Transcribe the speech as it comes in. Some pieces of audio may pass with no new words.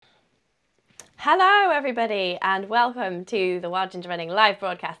Hello, everybody, and welcome to the Wild Ginger Running live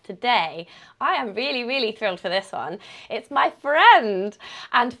broadcast. Today, I am really, really thrilled for this one. It's my friend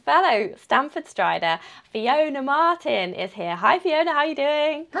and fellow Stamford strider, Fiona Martin, is here. Hi, Fiona, how are you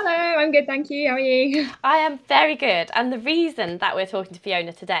doing? Hello, I'm good, thank you. How are you? I am very good, and the reason that we're talking to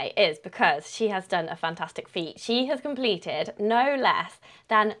Fiona today is because she has done a fantastic feat. She has completed no less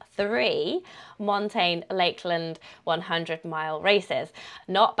than 3 Montane Lakeland 100-mile races.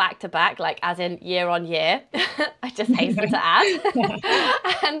 Not back to back, like as in year on year. I just hasten to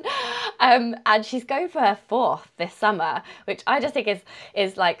add. and she's going for her 4th this summer, which I just think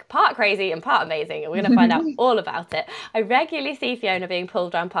is like part crazy and part amazing. And we're going to find out all about it. I regularly see Fiona being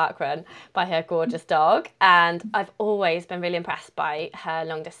pulled around Parkrun by her gorgeous dog, and I've always been really impressed by her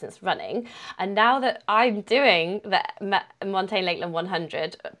long distance running. And now that I'm doing the Montane Lakeland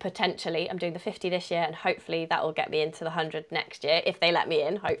 100, potentially I'm doing the 50 this year, and hopefully that will get me into the 100 next year if they let me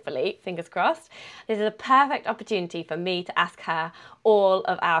in, hopefully, fingers crossed. This is a perfect opportunity for me to ask her all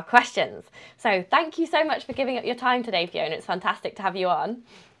of our questions. So thank you so much for giving up your time today, Fiona. It's fantastic to have you on.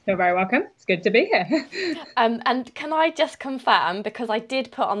 You're very welcome. It's good to be here. And can I just confirm, because I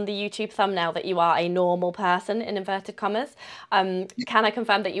did put on the YouTube thumbnail that you are a normal person, in inverted commas, can I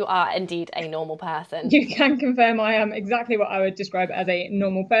confirm that you are indeed a normal person? You can confirm I am exactly what I would describe as a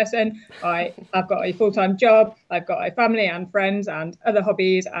normal person. I've got a full-time job, I've got a family and friends and other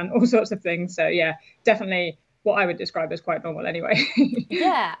hobbies and all sorts of things. So yeah, definitely what I would describe as quite normal anyway.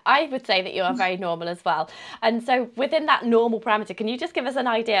 Yeah, I would say that you are very normal as well. And so within that normal parameter, can you just give us an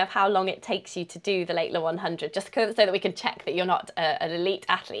idea of how long it takes you to do the Lakeland 100, just so that we can check that you're not an elite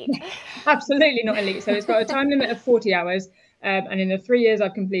athlete? Absolutely not elite. So it's got a time limit of 40 hours. And in the 3 years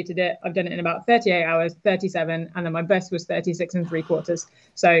I've completed it, I've done it in about 38 hours, 37, and then my best was 36 and 3/4.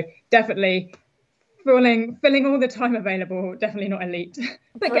 So definitely filling all the time available, definitely not elite,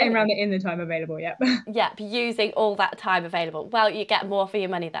 but getting around it in the time available. Yep, using all that time available. Well, you get more for your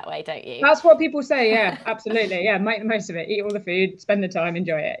money that way, don't you? That's what people say. Yeah, absolutely. Yeah, make the most of it, eat all the food, spend the time,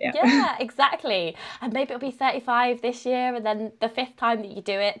 enjoy it. Yeah, exactly. And maybe it'll be 35 this year, and then the 5th time that you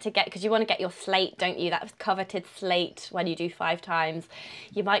do it, because you want to get your slate, don't you? That coveted slate when you do 5 times.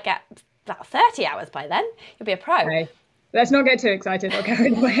 You might get about 30 hours by then. You'll be a pro. Okay. Let's not get too excited or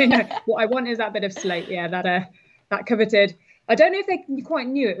carried away. No, what I want is that bit of slate. Yeah, that coveted. I don't know if they quite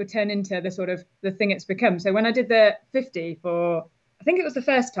knew it would turn into the thing it's become. So when I did the 50 I think it was the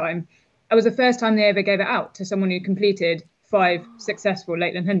first time. It was the first time they ever gave it out to someone who completed 5 successful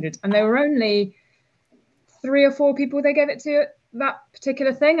Lakeland hundreds, and there were only 3 or 4 people they gave it to that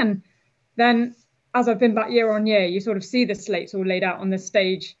particular thing. And then as I've been back year on year, you sort of see the slates all laid out on the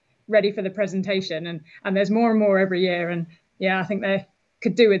stage, ready for the presentation, and there's more and more every year. And yeah, I think they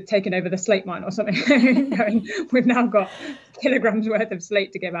could do with taking over the slate mine or something. We've now got kilograms worth of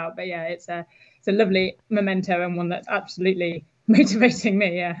slate to give out. But yeah, it's a lovely memento, and one that's absolutely motivating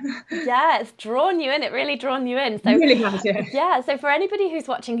me. Yeah, it's drawn you in. It really drawn you in. So it really has. Yeah, so for anybody who's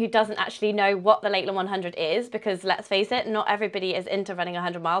watching who doesn't actually know what the Lakeland 100 is, because let's face it, not everybody is into running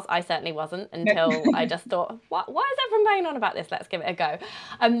 100 miles. I certainly wasn't until I just thought, why is everyone banging on about this? Let's give it a go.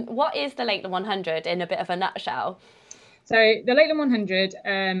 What is the Lakeland 100 in a bit of a nutshell? So the Lakeland 100,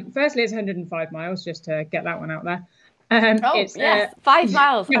 firstly, it's 105 miles, just to get that one out there. It's 5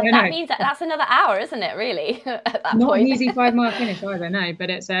 miles. That means that's another hour, isn't it? Really, at that not point. An easy 5-mile finish either, no. But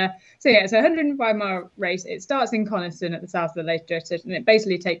it's a 105-mile race. It starts in Coniston at the south of the Lake District, and it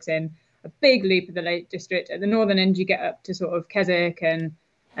basically takes in a big loop of the Lake District. At the northern end, you get up to sort of Keswick, and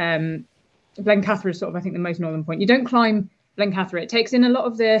Blencathra is sort of, I think, the most northern point. You don't climb Blencathra. It takes in a lot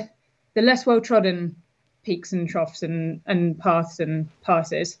of the less well trodden peaks and troughs and paths and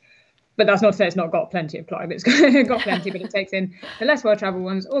passes. But that's not to say it's not got plenty of climb. It's got plenty, but it takes in the less well-travelled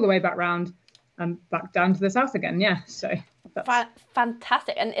ones all the way back round and back down to the south again. Yeah, so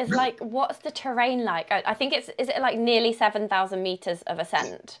fantastic. And it's like, what's the terrain like? I think is it like nearly 7,000 meters of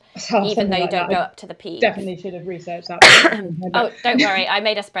ascent, even though you don't go up to the peak? Definitely should have researched that. Oh, don't worry, I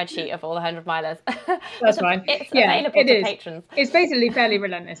made a spreadsheet of all the 100 milers. That's fine. It's available to patrons. It's basically fairly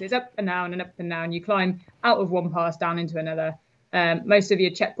relentless. It's up and down and up and down. You climb out of one pass down into another. Most of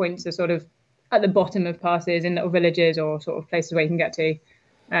your checkpoints are sort of at the bottom of passes in little villages or sort of places where you can get to.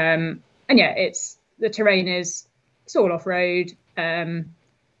 And yeah, the terrain is all off-road.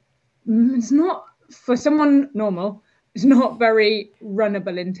 It's not, for someone normal, it's not very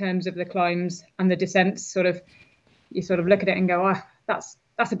runnable in terms of the climbs and the descents. You sort of look at it and go, that's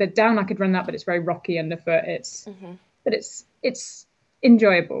a bit down. I could run that, but it's very rocky underfoot. But it's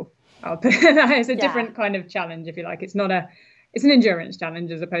enjoyable. I'll put that. It's a different kind of challenge, if you like. It's an endurance challenge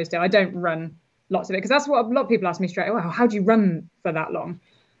as opposed to, I don't run lots of it, because that's what a lot of people ask me straight away. How do you run for that long?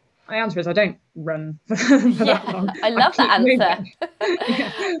 my answer is I don't run for that long. I love that answer.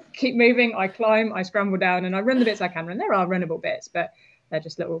 Yeah. Keep moving. I climb, I scramble down, and I run the bits I can run. There are runnable bits, but they're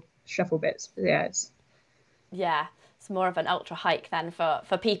just little shuffle bits. But yeah, it's more of an ultra hike then for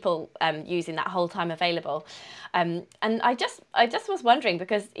people using that whole time available. And I just was wondering,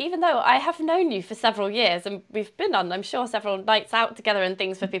 because even though I have known you for several years and we've been on, I'm sure, several nights out together and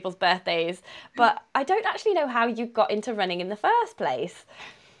things for people's birthdays, but I don't actually know how you got into running in the first place.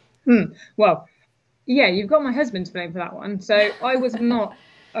 Well, yeah, you've got my husband to blame for that one. So I was not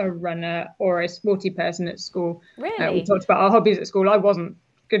a runner or a sporty person at school. Really? We talked about our hobbies at school. I wasn't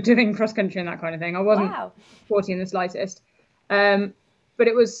good doing cross country and that kind of thing. I wasn't sporty in the slightest. But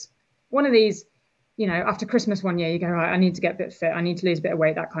it was one of these, after Christmas one year, you go, right, I need to get a bit fit. I need to lose a bit of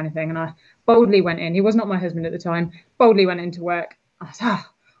weight, that kind of thing. And I boldly went in. He was not my husband at the time. Boldly went into work. I said,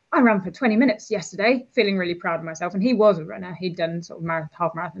 I ran for 20 minutes yesterday, feeling really proud of myself. And he was a runner. He'd done sort of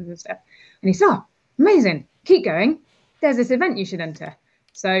half marathons and stuff. And he said, amazing, keep going. There's this event you should enter.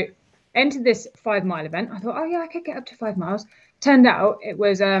 So entered this 5 mile event. I thought, oh yeah, I could get up to 5 miles. Turned out it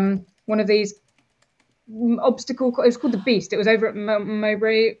was one of these obstacle. It was called the Beast. It was over at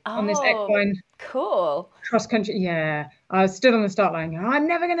Mowbray on this equine. Cool. Cross country. Yeah, I stood on the start line. I'm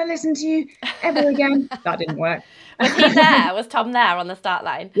never going to listen to you ever again. That didn't work. Was he there? Was Tom there on the start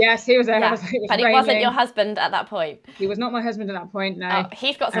line? Yes, he was there. Yeah. But he wasn't your husband at that point. He was not my husband at that point. No. Oh,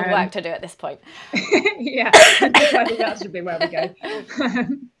 he's got some work to do at this point. Yeah, I think that should be where we go.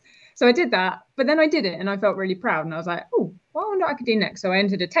 So I did that, but then I did it and I felt really proud. And I was like, oh, what I wonder what I could do next. So I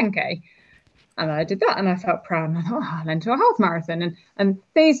entered a 10K and I did that and I felt proud. And I thought, I'll enter a half marathon. And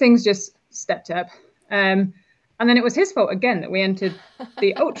these things just stepped up. And then it was his fault again that we entered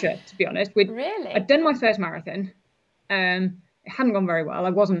the ultra, to be honest. Really? I'd done my first marathon. It hadn't gone very well. I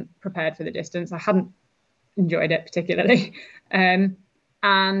wasn't prepared for the distance. I hadn't enjoyed it particularly.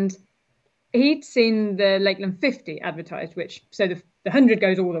 And he'd seen the Lakeland 50 advertised, so the 100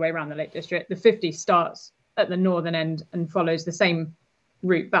 goes all the way around the Lake District. The 50 starts at the northern end and follows the same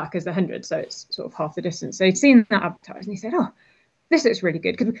route back as the 100. So it's sort of half the distance. So he'd seen that advertised and he said, oh, this looks really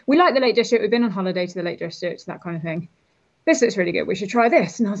good. Because we like the Lake District. We've been on holiday to the Lake District, that kind of thing. This looks really good. We should try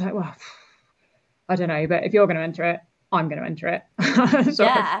this. And I was like, well, I don't know. But if you're going to enter it, I'm going to enter it. So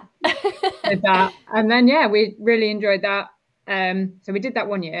yeah. did that. And then, yeah, we really enjoyed that. So we did that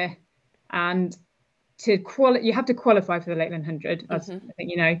 1 year. And you have to qualify for the Lakeland 100, as I think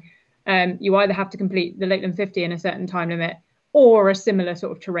you know. You either have to complete the Lakeland 50 in a certain time limit or a similar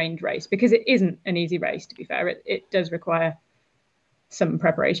sort of terrained race, because it isn't an easy race, to be fair. It does require some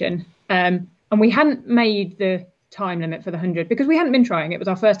preparation. And we hadn't made the time limit for the 100 because we hadn't been trying. It was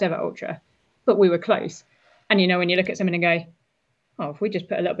our first ever ultra, but we were close. And, when you look at someone and go, oh, if we just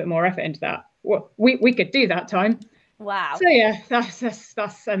put a little bit more effort into that, well, we could do that time. Wow. So, yeah, that's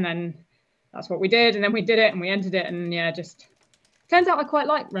and then that's what we did. And then we did it and we entered it. And, yeah, just turns out I quite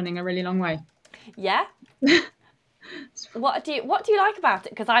like running a really long way. Yeah. What do you like about it?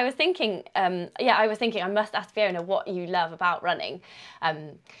 Because I was thinking, I must ask Fiona what you love about running.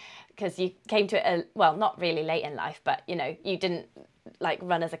 Because you came to it, not really late in life, but, you didn't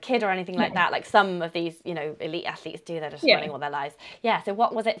run as a kid or anything like that. Like some of these, elite athletes do, they're just running all their lives. Yeah. So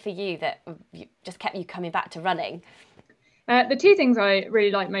what was it for you that just kept you coming back to running? The two things I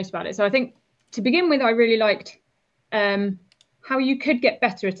really liked most about it. So I think to begin with, I really liked how you could get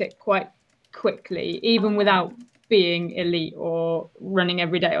better at it quite quickly, even without being elite or running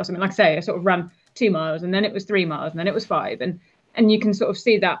every day or something. Like I say, I sort of ran 2 miles and then it was 3 miles and then it was 5. And you can sort of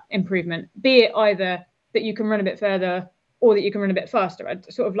see that improvement, be it either that you can run a bit further or that you can run a bit faster. I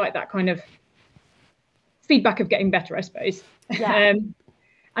sort of like that kind of feedback of getting better, I suppose. Yeah.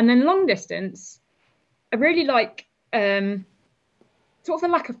 And then long distance, I really like sort of a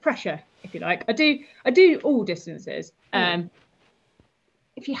lack of pressure, if you like. I do all distances.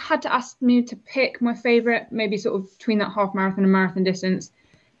 If you had to ask me to pick my favourite, maybe sort of between that half marathon and marathon distance,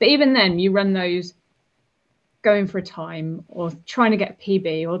 but even then you run those going for a time or trying to get a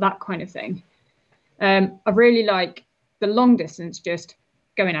PB or that kind of thing. I really like the long distance, just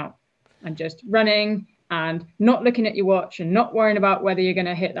going out and just running and not looking at your watch and not worrying about whether you're going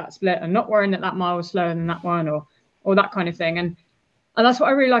to hit that split and not worrying that mile was slower than that one or that kind of thing. And that's what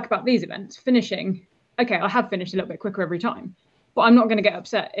I really like about these events. Finishing, okay, I have finished a little bit quicker every time, but I'm not going to get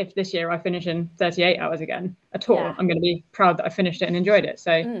upset if this year I finish in 38 hours again at all. Yeah. I'm going to be proud that I finished it and enjoyed it.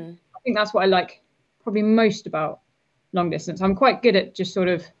 So I think that's what I like probably most about long distance. I'm quite good at just sort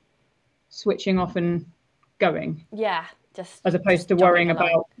of switching off and going. Yeah, just as opposed to worrying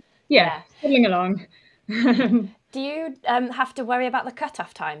about fiddling along. Do you have to worry about the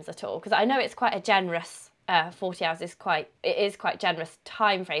cutoff times at all? Because I know it's quite a generous 40 hours is quite generous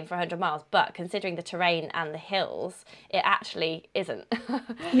time frame for 100 miles, but considering the terrain and the hills, it actually isn't.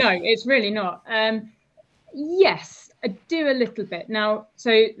 No, it's really not. Yes, I do a little bit now.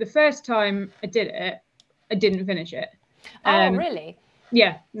 So the first time I did it, I didn't finish it. Oh, really?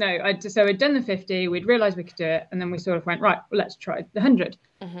 Yeah, no. So we'd done the 50, we'd realised we could do it, and then we sort of went, right, well, let's try the 100.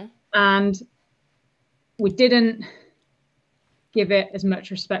 And we didn't give it as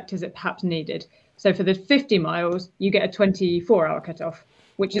much respect as it perhaps needed. So for the 50 miles, you get a 24-hour cutoff,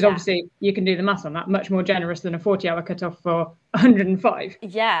 which is obviously, you can do the math on that, much more generous than a 40-hour cutoff for 105.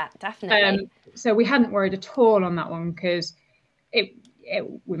 Yeah, definitely. So we hadn't worried at all on that one because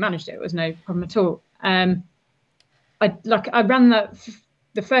we managed it. It was no problem at all. I ran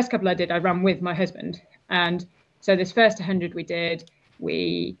the first couple I did, I ran with my husband. And so this first 100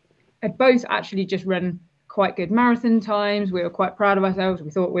 we had both actually just run quite good marathon times. We were quite proud of ourselves. We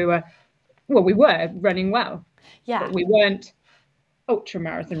thought we were running well. Yeah. But we weren't ultra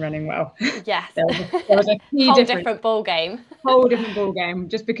marathon running well. Yes. there was a whole different ball game. Whole different ball game.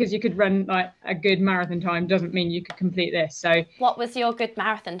 Just because you could run like a good marathon time doesn't mean you could complete this. So what was your good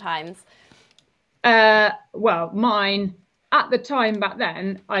marathon times? Well, mine at the time back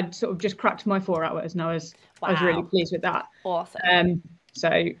then, I'd sort of just cracked my 4 hours, and I was really pleased with that. Awesome.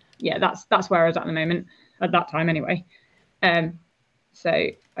 So yeah, that's where I was at the moment at that time anyway. So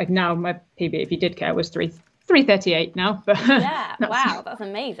now my PB, if you did care, was 3:38 now. But yeah, wow, that's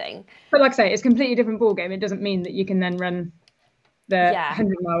amazing. But like I say, it's a completely different ball game. It doesn't mean that you can then run the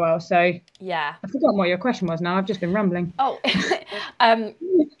 100-mile well. So yeah, I've forgotten what your question was now. I've just been rambling. Oh,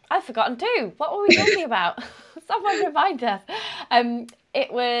 I've forgotten too. What were we talking about? Someone remind us.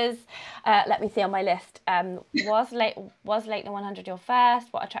 It was, let me see on my list. Was Leighton 100 your first?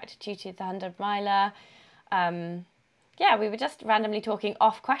 What attracted you to the 100 miler? Yeah, we were just randomly talking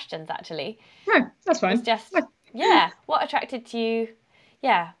off questions actually. No, that's fine. It's just, yeah. What attracted you?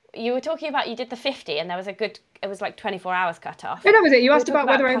 Yeah, you were talking about you did the 50 and there was it was like 24 hours cut off. Yeah, that was it. You asked about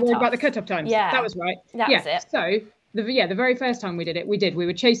whether I worried about the cut off times. Yeah. That was right. That was it. So the very first time we did it, we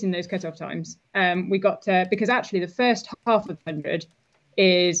were chasing those cut off times. We got to, because actually the first half of 100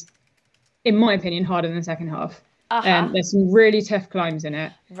 is, in my opinion, harder than the second half. There's some really tough climbs in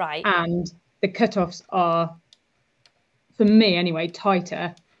it. Right. And the cut-offs are, for me anyway,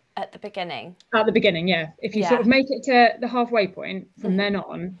 tighter. At the beginning. At the beginning, yeah. If you sort of make it to the halfway point, from then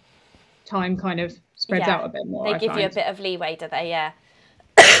on, time kind of spreads out a bit more. They give you a bit of leeway, do they? Yeah.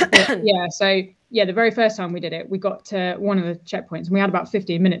 Yeah. So yeah, the very first time we did it, we got to one of the checkpoints and we had about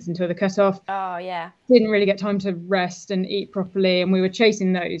 15 minutes until the cut-off. Oh yeah. Didn't really get time to rest and eat properly, and we were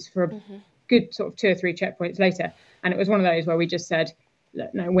chasing those for a good sort of 2 or 3 checkpoints later. And it was one of those where we just said,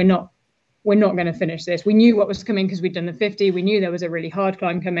 look, no, we're not going to finish this. We knew what was coming because we'd done the 50. We knew there was a really hard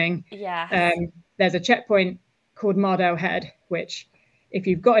climb coming. Yeah. There's a checkpoint called Mardale Head, which, if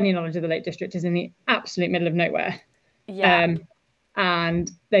you've got any knowledge of the Lake District, is in the absolute middle of nowhere. Yeah. And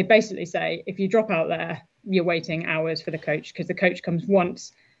they basically say, if you drop out there, you're waiting hours for the coach, because the coach comes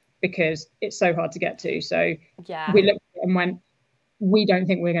once because it's so hard to get to. So we looked at it and went, we don't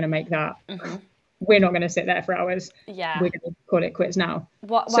think we're going to make that. We're not going to sit there for hours. Yeah. We're going to call it quits now.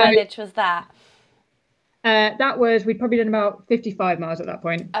 What mileage was that? That was, we'd probably done about 55 miles at that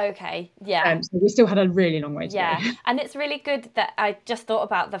point. Okay, yeah. So we still had a really long way to go. And it's really good that I just thought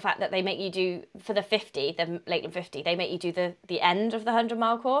about the fact that they make you do, for the 50, the Lakeland 50, they make you do the end of the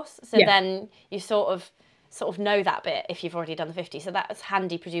 100-mile course. So then you sort of know that bit if you've already done the 50. So that's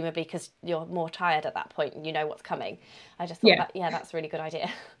handy, presumably, because you're more tired at that point and you know what's coming. I just thought that's a really good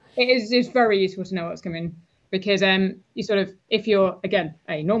idea. It's very useful to know what's coming. Because you sort of, if you're, again,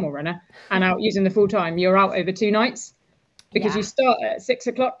 a normal runner and out using the full time, you're out over 2 nights, because you start at 6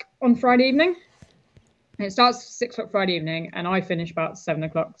 o'clock on Friday evening. And it starts 6 o'clock Friday evening and I finish about 7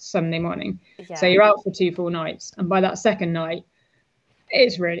 o'clock Sunday morning. Yeah. So you're out for 2 full nights. And by that second night,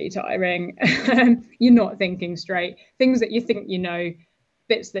 it's really tiring. You're not thinking straight. Things that you think you know,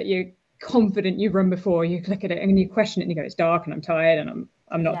 bits that you're confident you've run before, you look at it and you question it and you go, it's dark and I'm tired and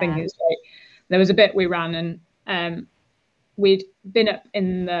I'm not thinking straight. There was a bit we ran and we'd been up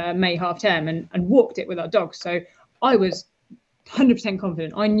in the May half term and walked it with our dogs. So I was 100%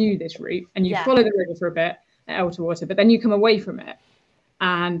 confident. I knew this route, and you follow the river for a bit at Elterwater, but then you come away from it.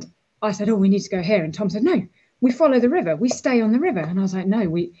 And I said, oh, we need to go here. And Tom said, no, we follow the river. We stay on the river. And I was like, no,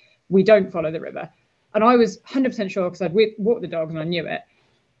 we don't follow the river. And I was 100% sure because I'd walked the dogs and I knew it.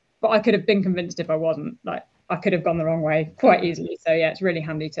 But I could have been convinced if I wasn't. Like, I could have gone the wrong way quite easily. So yeah, it's really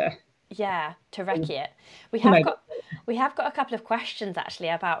handy to... Yeah, to recce it. We have got We have got a couple of questions actually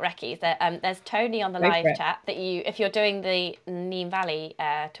about recce's. There's Tony on the Go for live it. chat that if you're doing the Nene Valley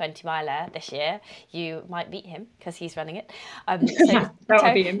 20 miler this year, you might beat him because he's running it. So That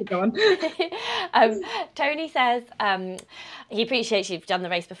would be him. Go on. Tony says he appreciates you've done the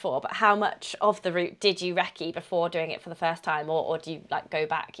race before, but how much of the route did you recce before doing it for the first time, or do you like go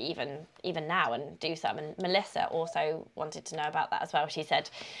back even now and do some? And Melissa also wanted to know about that as well. She said,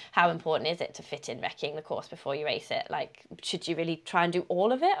 how important is it to fit in recceing the course before you race it? Like, should you really try and do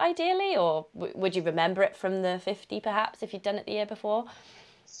all of it ideally, or would you remember it from the 50 perhaps if you'd done it the year before?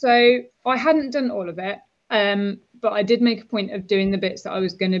 So I hadn't done all of it, but I did make a point of doing the bits that I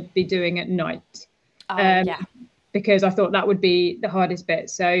was going to be doing at night. Yeah. Because I thought that would be the hardest bit.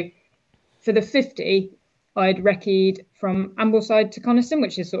 So for the 50, I'd recce'd from Ambleside to Coniston,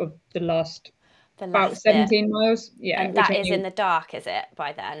 which is sort of the last about 17 bit. miles. Yeah. And that is in the dark, is it,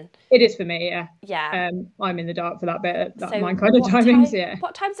 by then? It is for me, yeah. Yeah. I'm in the dark for that bit, So my kind of timings, yeah.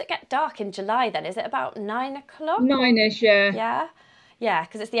 What time does it get dark in July then? Is it about 9 o'clock? 9-ish, yeah. Yeah. Yeah,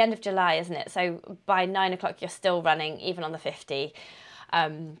 because it's the end of July, isn't it? So by 9 o'clock, you're still running, even on the 50.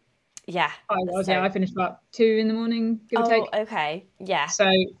 Yeah. I finished about 2 in the morning, give or take. Oh, okay. Yeah.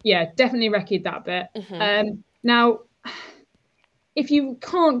 So, yeah, definitely recce'd that bit. Now, if you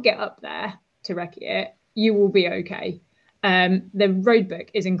can't get up there to recce it, you will be okay. The road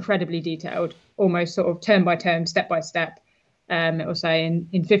book is incredibly detailed, almost sort of turn by turn, step by step. It will say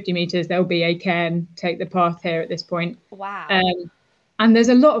in 50 metres, there'll be a cairn, take the path here at this point. Wow. And there's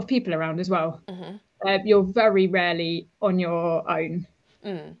a lot of people around as well. You're very rarely on your own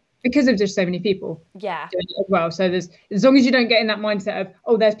because of just so many people doing it as well. So there's, as long as you don't get in that mindset of,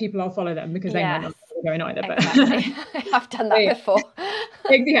 oh, there's people, I'll follow them, because they might not be going either. Exactly. I've done that before.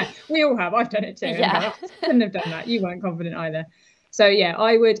 Yeah, we all have. I've done it too. Yeah. I couldn't have done that. You weren't confident either. So yeah,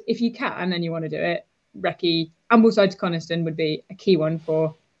 I would, if you can and you want to do it, recce Ambleside to Coniston would be a key one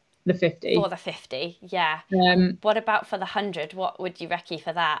for the 50. For the 50, yeah. What about for the 100? What would you recce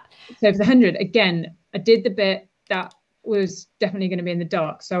for that? So for the 100, again, I did the bit that was definitely going to be in the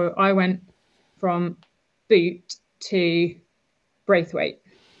dark. So I went from Boot to Braithwaite.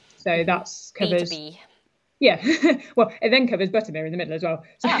 So that's covers... B2B. Yeah. Well, it then covers Buttermere in the middle as well.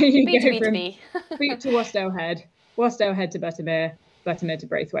 So you go from Boot to Wasdale Head to Buttermere, Buttermere to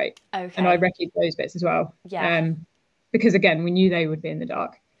Braithwaite. Okay. And I recce'd those bits as well. Yeah. Because again, we knew they would be in the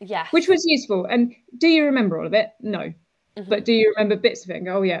dark. Yeah. Which was useful. And do you remember all of it? No. But do you remember bits of it and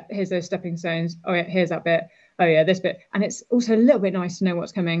go, oh yeah, here's those stepping stones. Oh yeah, here's that bit. Oh yeah, this bit. And it's also a little bit nice to know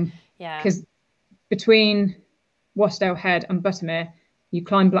what's coming. Yeah. Because between Wasdale Head and Buttermere, you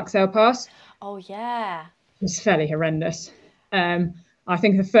climb Blacksail Pass. Oh yeah. It's fairly horrendous. I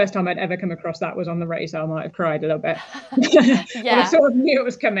think the first time I'd ever come across that was on the race. I might have cried a little bit. Yeah. I sort of knew it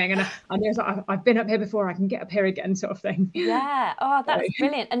was coming, and I knew it was like, I've been up here before, I can get up here again, sort of thing. Yeah. Oh, that's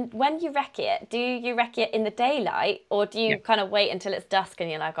brilliant. And when you recce it, do you recce it in the daylight, or do you kind of wait until it's dusk and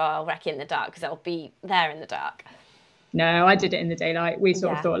you're like, oh, I'll recce it in the dark because it'll be there in the dark? No, I did it in the daylight. We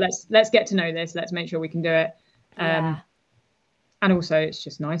sort of thought, let's get to know this. Let's make sure we can do it. And also, it's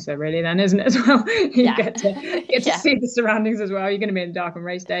just nicer, really, then, isn't it, as well? You get to see the surroundings as well. You're going to be in the dark on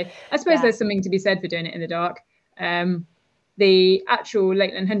race day. I suppose there's something to be said for doing it in the dark. The actual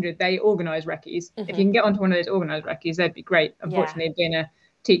Lakeland 100, they organise recce's. If you can get onto one of those organised recce's, they'd be great. Unfortunately, being a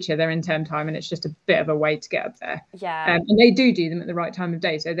teacher, they're in term time, and it's just a bit of a way to get up there. Yeah. And they do them at the right time of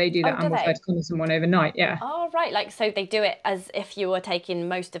day. So they do that Ambleside to Coniston one overnight, yeah. Oh, right. Like, so they do it as if you were taking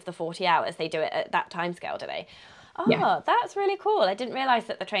most of the 40 hours. They do it at that time scale, do they? Oh, that's really cool. I didn't realise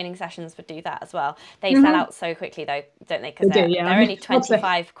that the training sessions would do that as well. They sell out so quickly, though, don't they? Because they're only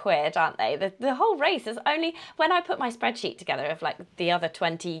 25 quid, aren't they? The whole race is only... When I put my spreadsheet together of, like, the other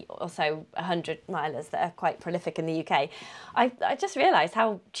 20 or so 100 milers that are quite prolific in the UK, I just realised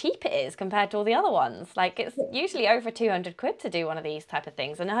how cheap it is compared to all the other ones. Like, it's usually over 200 quid to do one of these type of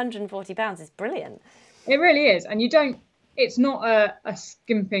things, and £140 is brilliant. It really is. And you don't... It's not a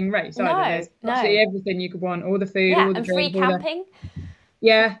skimping race either. There's absolutely everything you could want, all the food, all the and drink, free camping.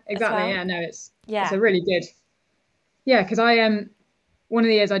 Yeah, exactly. Well. Yeah, no, it's a really good. Yeah, because I one of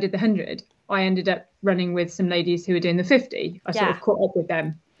the years I did the 100, I ended up running with some ladies who were doing the 50. I sort of caught up with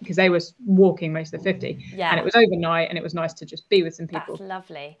them because they were walking most of the 50. Yeah. And it was overnight, and it was nice to just be with some people. That's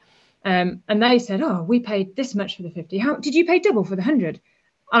lovely. And they said, oh, we paid this much for the 50. How did you pay double for the 100?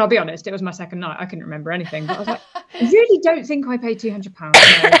 And I'll be honest, it was my second night. I couldn't remember anything. But I was like, I really don't think I paid £200.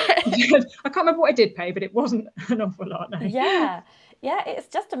 No. I can't remember what I did pay, but it wasn't an awful lot. No. Yeah. Yeah, it's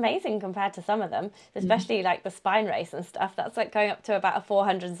just amazing compared to some of them, especially like the spine race and stuff. That's like going up to about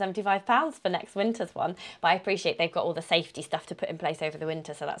 £475 for next winter's one. But I appreciate they've got all the safety stuff to put in place over the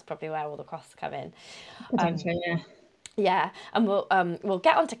winter, so that's probably where all the costs come in. Potentially, yeah. Yeah, and we'll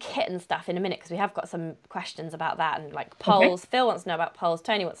get onto kit and stuff in a minute because we have got some questions about that and like Okay. poles. Phil wants to know about poles.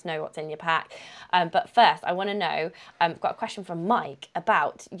 Tony wants to know what's in your pack. But first, I want to know. I've got a question from Mike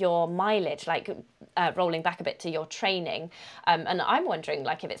about your mileage, like rolling back a bit to your training, and I'm wondering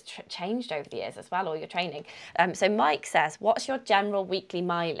like if it's changed over the years as well, or your training. So Mike says, "What's your general weekly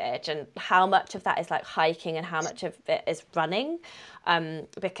mileage, and how much of that is like hiking, and how much of it is running?"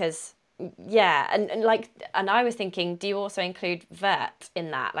 Because yeah, and I was thinking, do you also include vert in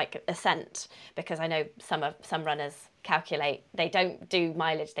that, like ascent? Because I know some runners calculate they don't do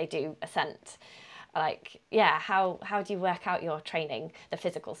mileage, they do ascent. Like, yeah, how do you work out your training, the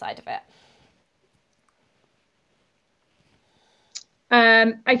physical side of it?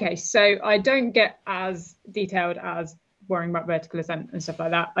 Okay, so I don't get as detailed as worrying about vertical ascent and stuff like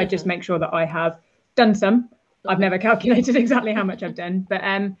that. I just make sure that I have done some. I've never calculated exactly how much I've done, but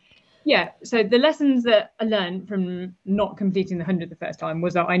yeah, so the lessons that I learned from not completing the 100 the first time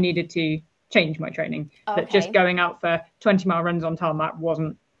was that I needed to change my training. Okay. That just going out for 20-mile runs on tarmac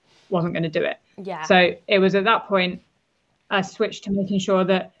wasn't going to do it. Yeah. So it was at that point I switched to making sure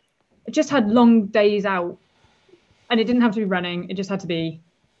that I just had long days out, and it didn't have to be running, it just had to be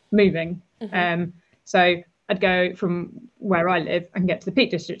moving. So I'd go from where I live and get to the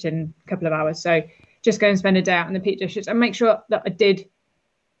Peak District in a couple of hours. So just go and spend a day out in the Peak District and make sure that I did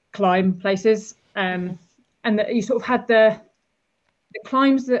climb places, and that you sort of had the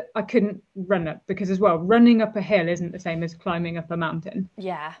climbs that I couldn't run up, because as well, running up a hill isn't the same as climbing up a mountain.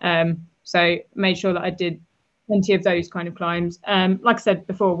 Yeah. So made sure that I did plenty of those kind of climbs. Like I said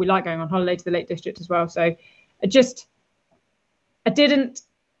before, we like going on holiday to the Lake District as well. So I didn't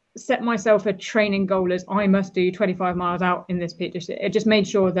set myself a training goal as I must do 25 miles out in this Peak District. It just made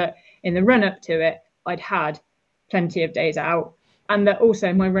sure that in the run up to it, I'd had plenty of days out. And that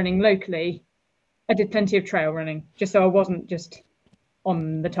also my running locally, I did plenty of trail running, just so I wasn't just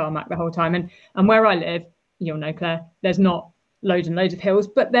on the tarmac the whole time. And where I live, you'll know, Claire, there's not loads and loads of hills,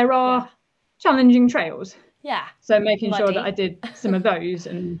 but there are challenging trails. Yeah. So making Muddy. sure that I did some of those,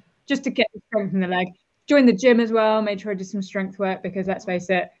 and just to get the strength in the leg. Joined the gym as well, made sure I did some strength work, because let's face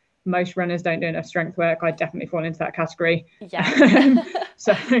it, most runners don't do enough strength work. I definitely fall into that category. Yeah.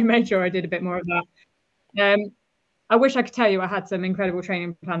 So I made sure I did a bit more of that. I wish I could tell you I had some incredible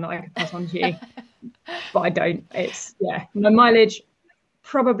training plan that I could pass on to you, but I don't. It's, yeah, my mileage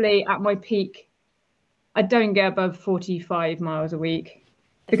probably at my peak, I don't get above 45 miles a week,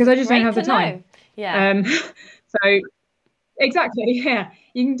 because I just don't have the time. Yeah. So exactly, yeah,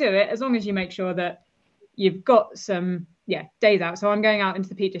 you can do it as long as you make sure that you've got some days out. So I'm going out into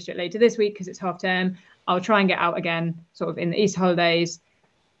the Peak District later this week because it's half term. I'll try and get out again sort of in the Easter holidays.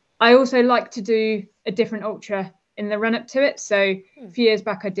 I also like to do a different ultra in the run up to it. So a few years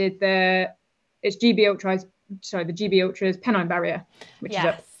back I did the GB Ultras Pennine Barrier, which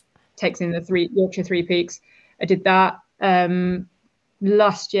takes in the Yorkshire Three Peaks. I did that.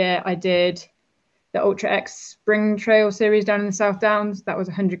 Last year I did the Ultra X Spring Trail series down in the South Downs. That was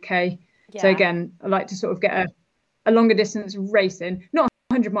 100k. So again, I like to sort of get a longer distance racing, not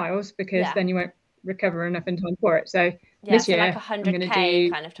 100 miles, because then you won't recover enough in time for it. So this year, like 100k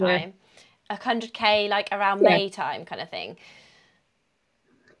kind of time, 100k like around May time kind of thing.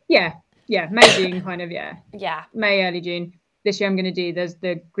 Yeah, May, June kind of, May, early June. This year I'm going to do, there's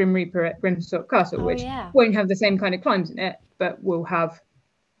the Grim Reaper at Grimsthorpe Castle, which won't have the same kind of climbs in it, but will have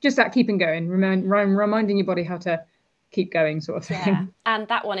just that keeping going, reminding your body how to keep going sort of thing. Yeah, and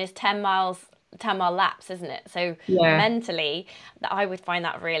that one is 10-mile laps, isn't it? So mentally, I would find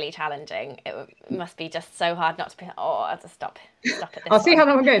that really challenging. It must be just so hard not to be, I'll have to stop at this. I'll see how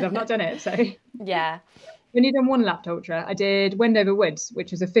that one goes. I've not done it, so. Yeah. When you done one lapped ultra, I did Wendover Woods,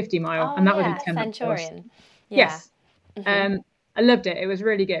 which is a 50 mile, and that was a 10 lap course. Yes. I loved it. It was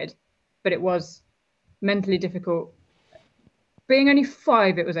really good, but it was mentally difficult. Being only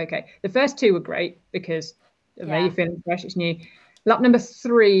 5, it was okay. The first 2 were great because you're feeling fresh, it's new. Lap number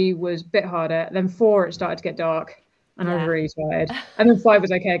 3 was a bit harder. Then 4, it started to get dark, and I was really tired. And then 5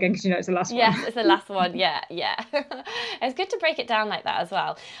 was okay again, because it's the last one. Yes, it's the last one. Yeah. It's good to break it down like that as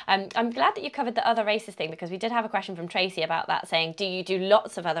well. I'm glad that you covered the other races thing, because we did have a question from Tracy about that, saying, do you do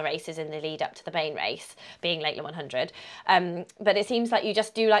lots of other races in the lead up to the main race, being Lakeland 100? But it seems like you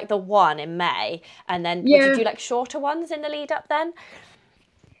just do like the one in May, and then would you do like shorter ones in the lead up then?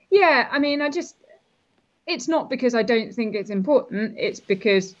 Yeah, I mean, it's not because I don't think it's important. It's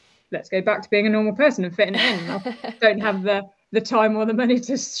because, let's go back to being a normal person and fitting it in. I don't have the time or the money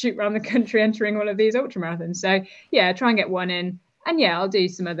to shoot around the country entering all of these ultramarathons. So try and get one in. And I'll do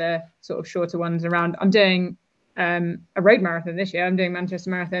some other sort of shorter ones around. I'm doing a road marathon this year. I'm doing Manchester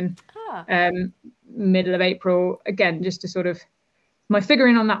Marathon middle of April. Again, just to sort of, my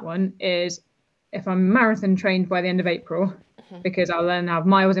figuring on that one is if I'm marathon trained by the end of April, because I'll then have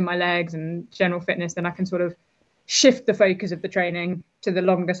miles in my legs and general fitness, then I can sort of shift the focus of the training to the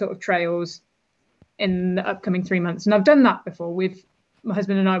longer sort of trails in the upcoming 3 months. And I've done that before. My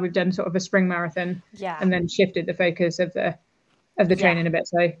husband and I, we've done sort of a spring marathon and then shifted the focus of the training a bit.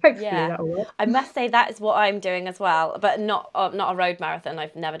 So hopefully that'll work. I must say that is what I'm doing as well, but not a road marathon.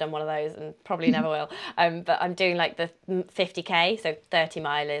 I've never done one of those and probably never will. But I'm doing like the 50k, so 30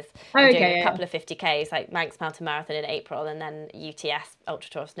 miles. I'm doing a couple of 50ks, like Manx Mountain Marathon in April, and then UTS Ultra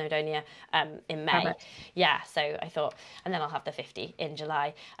Tour of Snowdonia in May. Perfect. Yeah, so I thought, and then I'll have the 50 in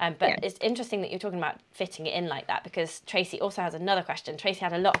July. But it's interesting that you're talking about fitting it in like that, because Tracy also has another question. Tracy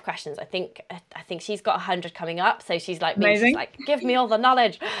had a lot of questions. I think she's got 100 coming up, so she's like me. She's like, give me all the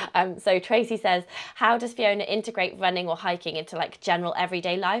knowledge. So Tracy says, how does Fiona integrate running or hiking into like general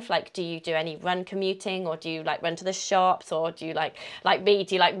everyday life? Like, do you do any run commuting, or do you like run to the shops, or do you like me,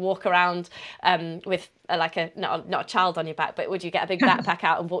 do you like walk around with like not a child on your back, but would you get a big backpack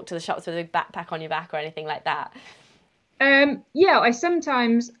out and walk to the shops with a big backpack on your back or anything like that? I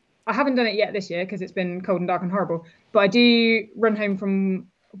haven't done it yet this year because it's been cold and dark and horrible, but I do run home from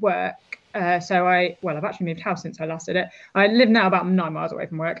work. I've actually moved house since I last did it. I live now about 9 miles away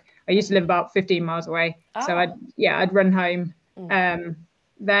from work. I used to live about 15 miles away. So I'd run home.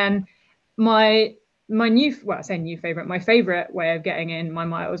 Then my favourite way of getting in my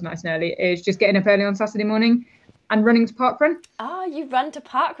miles nice and early is just getting up early on Saturday morning and running to parkrun. Oh, you run to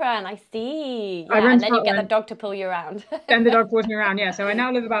parkrun, I see. Yeah, and then you get the dog to pull you around. Then the dog pulls me around, yeah. So I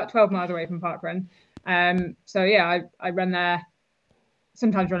now live about 12 miles away from parkrun. I run there,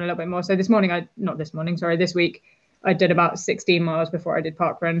 sometimes run a little bit more. So this week, I did about 16 miles before I did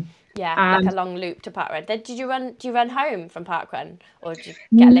parkrun. Yeah, like a long loop to parkrun. Do you run home from parkrun, or did you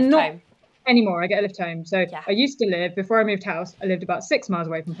get a lift home? Anymore, I get a lift home. So I used to live, before I moved house, I lived about 6 miles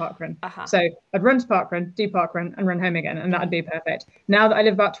away from parkrun. So I'd run to parkrun, do parkrun, and run home again, and that'd be perfect. Now that I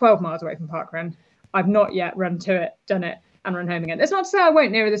live about 12 miles away from parkrun, I've not yet run to it, done it, and run home again. That's not to say I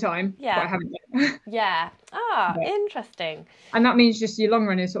won't nearer the time, but I haven't yet. Yeah. Interesting. And that means just your long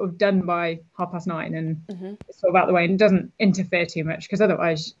run is sort of done by 9:30 and it's sort of out the way and doesn't interfere too much, because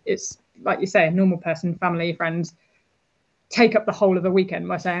otherwise it's, like you say, a normal person, family, friends, take up the whole of the weekend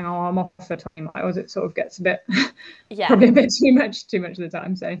by saying, oh, I'm off for 20 miles. It sort of gets a bit, probably a bit too much of the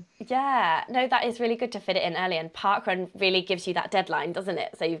time. So yeah, no, that is really good to fit it in early, and parkrun really gives you that deadline, doesn't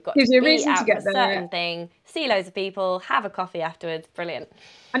it? So you've got gives to you a be reason out to get for a there, certain thing, see loads of people, have a coffee afterwards. Brilliant.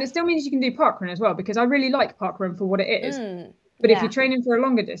 And it still means you can do parkrun as well, because I really like parkrun for what it is. But if you're training for a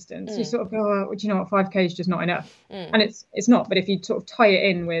longer distance, you sort of go, oh, do you know what, 5K is just not enough. And it's not. But if you sort of tie it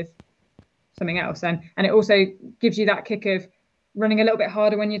in with something else, and it also gives you that kick of running a little bit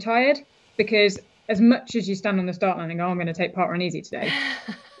harder when you're tired, because as much as you stand on the start line and go, I'm going to take parkrun easy today,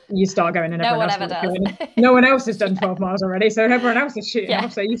 you start going and no one else has done 12 miles already, so everyone else is shooting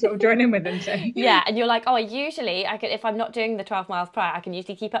off, so you sort of join in with them. So and you're like, if I'm not doing the 12 miles prior, I can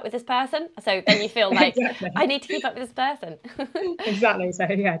usually keep up with this person, so then you feel like I need to keep up with this person. Exactly. So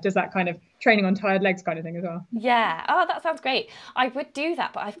does that kind of training on tired legs kind of thing as well. That sounds great. I would do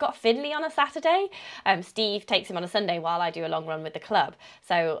that, but I've got Finley on a Saturday. Steve takes him on a Sunday while I do a long run with the club,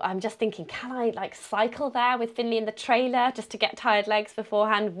 so I'm just thinking, can I like cycle there with Finley in the trailer just to get tired legs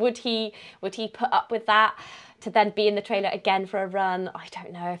beforehand? Would he put up with that to then be in the trailer again for a run? I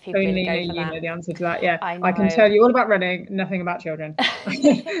don't know if he'd really go for that. You know the answer to that. I can tell you all about running, nothing about children.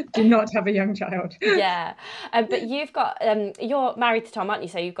 Do not have a young child. But you've got you're married to Tom, aren't you?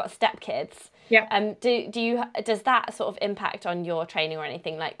 So you've got stepkids. Does that sort of impact on your training or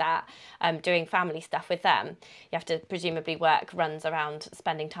anything like that? Doing family stuff with them, you have to presumably work runs around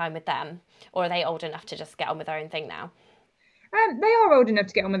spending time with them, or are they old enough to just get on with their own thing now? They are old enough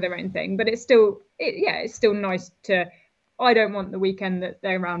to get on with their own thing, but it's still nice to. I don't want the weekend that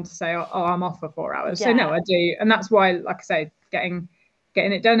they're around to say, oh, I'm off for 4 hours. So no, I do, and that's why, like I say, getting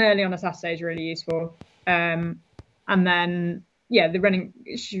it done early on a Saturday is really useful. And then the running.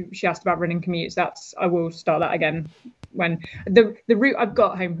 She asked about running commutes. I will start that again when the route I've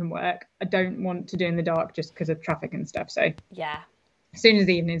got home from work. I don't want to do in the dark just because of traffic and stuff. So as soon as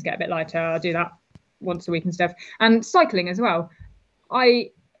the evenings get a bit lighter, I'll do that once a week and stuff. And cycling as well.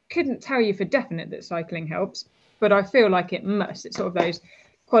 I couldn't tell you for definite that cycling helps, but I feel like it must. It's sort of those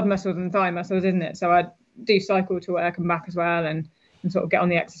quad muscles and thigh muscles, isn't it? So I do cycle to work and back as well, and sort of get on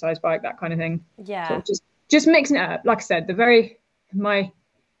the exercise bike, that kind of thing. Sort of just mixing it up. Like I said,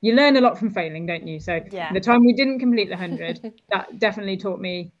 you learn a lot from failing, don't you? So the time we didn't complete the 100, that definitely taught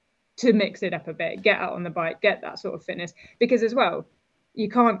me to mix it up a bit, get out on the bike, get that sort of fitness. Because as well, you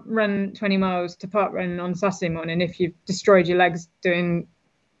can't run 20 miles to park run on Saturday morning if you've destroyed your legs doing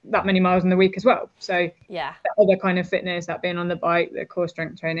that many miles in the week as well. So Yeah. that other kind of fitness, that being on the bike, the core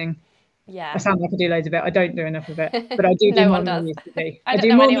strength training. I Yeah. sound like I do loads of it. I don't do enough of it, but I do No more one than I does. used to do. I I don't do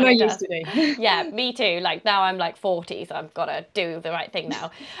know more than anyone I who used does. to do. Yeah, me too. Like now I'm like 40, so I've got to do the right thing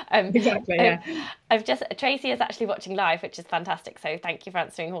now. Exactly, yeah. Tracy is actually watching live, which is fantastic. So thank you for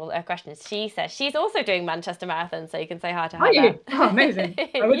answering all her questions. She says she's also doing Manchester Marathon, so you can say hi to her Are there. you? Oh, amazing.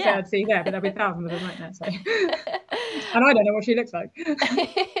 I would say Yeah. I'd see there, but there'd be thousands of us, won't there? So. And I don't know what she looks like.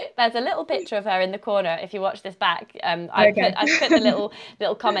 There's a little picture of her in the corner. If you watch this back, Okay. I put the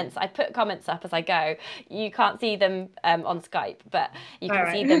little comments. I put comments up as I go. You can't see them on Skype, but you All can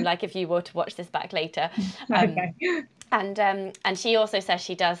right. see them like if you were to watch this back later. Okay. And she also says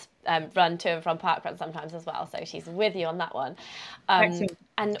she does run to and from parkrun sometimes as well. So she's with you on that one. Excellent.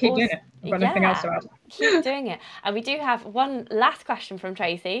 And Keep also, doing it. I've got nothing else to add. keep doing it. And we do have one last question from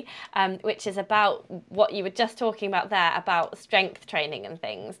Tracy, which is about what you were just talking about there, about strength training and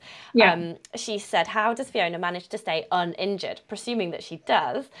things. Yeah. She said, how does Fiona manage to stay uninjured? Presuming that she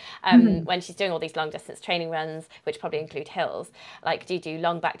does, when she's doing all these long distance training runs, which probably include hills. Like, do you do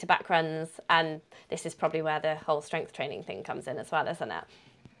long back-to-back runs? And this is probably where the whole strength training thing comes in as well, isn't it?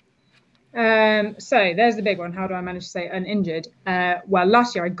 So there's the big one. How do I manage to stay uninjured? Well,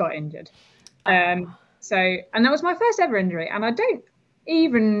 last year I got injured. And that was my first ever injury. And I don't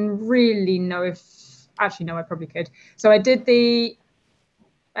even really know if, actually, no, I probably could. So I did the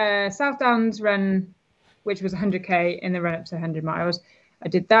South Downs run, which was 100K in the run up to 100 miles. I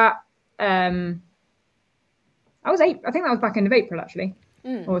did that. I think that was back end of April, actually,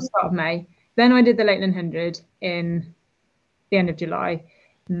 or start of May. Then I did the Lakeland 100 in the end of July.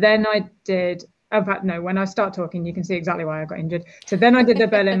 Then I did, in fact, no, when I start talking, you can see exactly why I got injured. So then I did the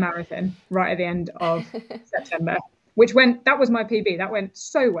Berlin Marathon right at the end of September, that was my PB. That went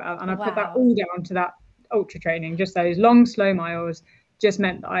so well. And I put that all down to that ultra training, just those long, slow miles, just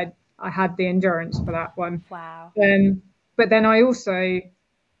meant that I had the endurance for that one. Wow. But then I also,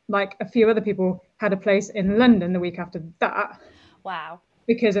 like a few other people, had a place in London the week after that. Wow.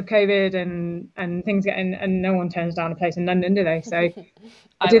 Because of COVID and things getting, and no one turns down a place in London, do they? So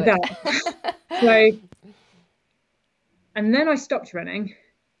I did that. So, and then I stopped running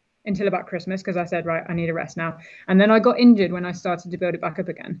until about Christmas because I said, right, I need a rest now. And then I got injured when I started to build it back up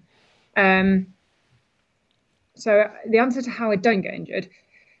again. So the answer to how I don't get injured,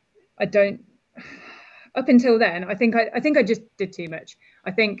 I don't. Up until then, I think I just did too much.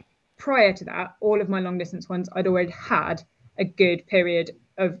 I think prior to that, all of my long distance ones, I'd already had a good period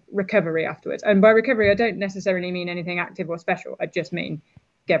of recovery afterwards. And by recovery, I don't necessarily mean anything active or special. I just mean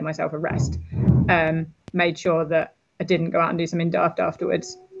give myself a rest. Made sure that I didn't go out and do something daft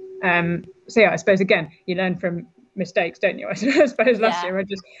afterwards. So yeah, I suppose again, you learn from mistakes, don't you? I suppose last year I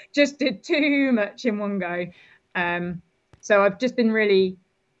just did too much in one go. So I've just been really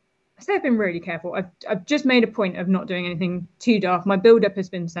careful. I've just made a point of not doing anything too daft. My build up has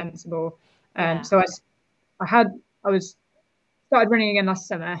been sensible. So I started running again last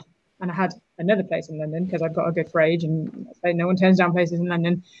summer, and I had another place in London because I've got a good age, and no one turns down places in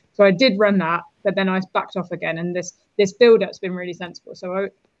London. So I did run that, but then I backed off again, and this build up's been really sensible. So I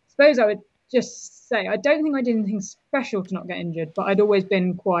suppose I would just say I don't think I did anything special to not get injured, but I'd always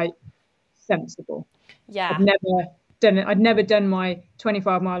been quite sensible. Yeah. I'd never done my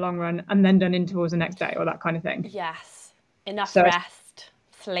 25-mile long run and then done intervals the next day or that kind of thing. Yes. Enough rest,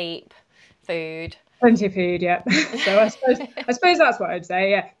 sleep, food. Plenty of food, yeah. So I suppose that's what I'd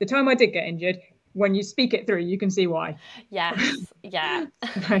say. Yeah, the time I did get injured, when you speak it through, you can see why. Yes, yeah.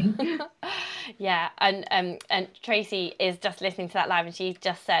 Yeah, and Tracy is just listening to that live, and she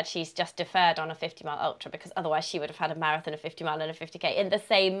just said she's just deferred on a 50-mile ultra because otherwise she would have had a marathon, a 50-mile, and a 50K in the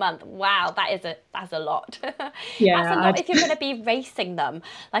same month. Wow, that's a lot. Yeah, that's a lot if you're going to be racing them.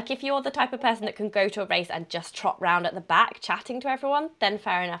 Like if you're the type of person that can go to a race and just trot round at the back chatting to everyone, then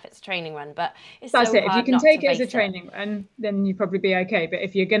fair enough, it's a training run. But it's that's so it. hard If you can not take to it as a race training run, then you'd probably be okay. But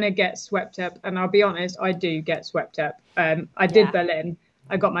if you're going to get swept up, and I'll be honest, I do get swept up. I did Berlin.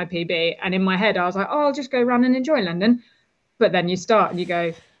 I got my PB, and in my head I was like, oh, I'll just go run and enjoy London. But then you start and you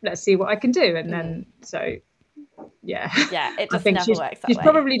go, let's see what I can do. And then, so, yeah. Yeah, it just I think never works that way. She's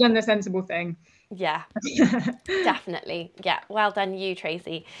probably done the sensible thing. Yeah, definitely. Yeah, well done you,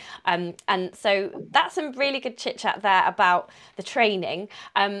 Tracy. And so that's some really good chit chat there about the training.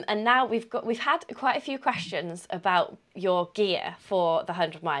 And now we've had quite a few questions about your gear for the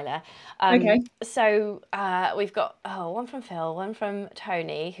 100-miler. Okay. So we've got one from Phil, one from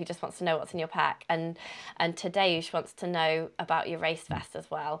Tony, who just wants to know what's in your pack, and Tadeusz wants to know about your race vest as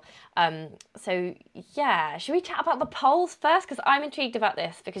well. So yeah, should we chat about about the poles first? Because I'm intrigued about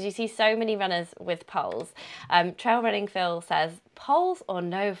this because you see so many runners with poles. Trail Running Phil says, poles or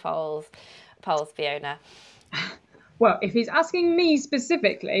no poles? Poles, Fiona. Well, if he's asking me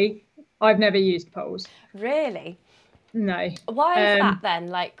specifically, I've never used poles. Really? No. Why is that then?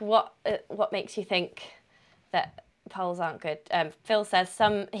 Like, what makes you think that poles aren't good? Phil says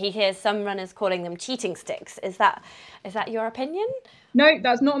he hears some runners calling them cheating sticks. Is that your opinion? No,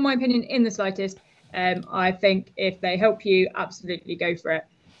 that's not my opinion in the slightest. I think if they help you, absolutely go for it.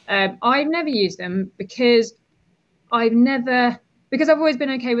 I've never used them because I've always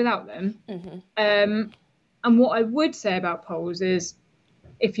been okay without them. Mm-hmm. And what I would say about poles is,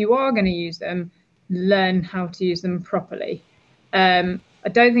 if you are going to use them, learn how to use them properly. I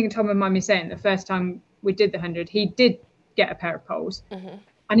don't think Tom would mind me saying the first time we did the 100, he did get a pair of poles, mm-hmm.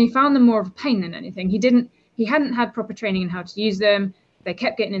 and he found them more of a pain than anything. He hadn't had proper training in how to use them. They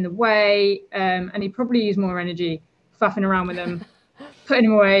kept getting in the way, and he probably used more energy faffing around with them, putting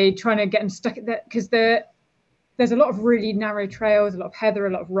them away, trying to get them stuck at that, because there's a lot of really narrow trails, a lot of heather,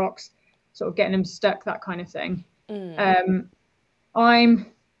 a lot of rocks, sort of getting them stuck, that kind of thing.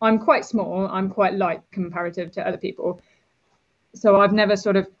 I'm quite small. I'm quite light comparative to other people, so I've never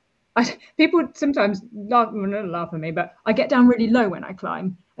people sometimes laugh at me, but I get down really low when I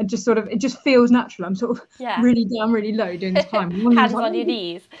climb, and it just feels natural. I'm sort of really down really low doing this climb. Hands on your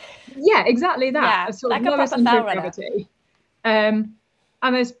knees. Yeah, exactly that. Yeah, like a proper fell runner. Gravity. And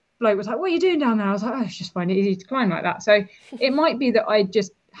this bloke was like, "What are you doing down there?" I was like, "I just find it easy to climb like that." So it might be that I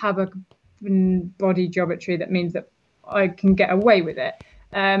just have a body geometry that means that I can get away with it.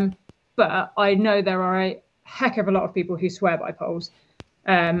 But I know there are a heck of a lot of people who swear by poles,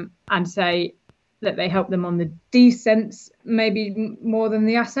 and say that they help them on the descents maybe more than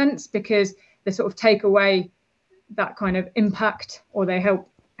the ascents, because they sort of take away that kind of impact, or they help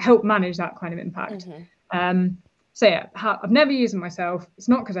manage that kind of impact. Mm-hmm. So yeah, I've never used them myself. It's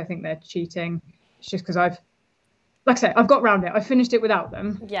not because I think they're cheating. It's just because like I say, I've got around it. I finished it without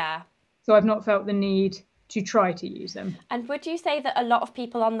them. Yeah. So I've not felt the need to try to use them. And would you say that a lot of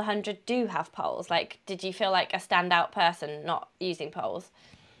people on the 100 do have poles? Like, did you feel like a standout person not using poles?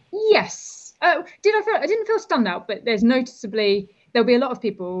 Yes. I didn't feel standout, but there'll be a lot of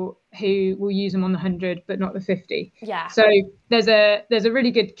people who will use them on the 100 but not the 50. Yeah. So there's a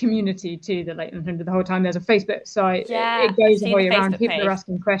really good community to the Lakeland 100 the whole time. There's a Facebook site. Yeah, it goes the way around. People are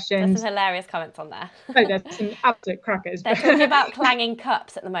asking questions. There's some hilarious comments on there. There's some absolute crackers. They're talking about clanging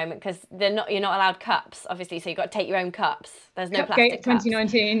cups at the moment, because you're not allowed cups, obviously, so you've got to take your own cups. There's no plastic cups.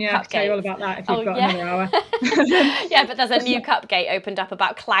 2019, yeah, I can tell you all about that if you've got another hour. Yeah, but there's a new cup gate opened up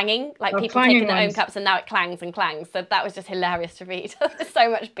about clanging, like people taking their own cups, and now it clangs and clangs. So that was just hilarious to read. There's so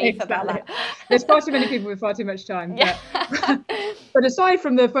much beef about that. There's far too many people with far too much time. Yeah. But aside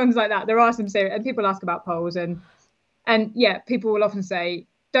from the funds like that, there are some serious, and people ask about poles, and yeah, people will often say,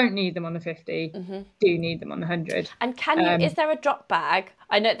 don't need them on the 50, mm-hmm. do need them on the 100. And is there a drop bag?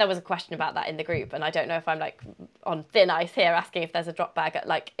 I know there was a question about that in the group, and I don't know if I'm like on thin ice here asking if there's a drop bag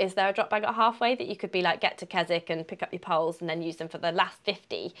is there a drop bag at halfway that you could be like, get to Keswick and pick up your poles and then use them for the last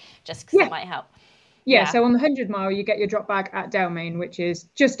 50, just because it might help? Yeah, so on the 100 mile, you get your drop bag at Delmain, which is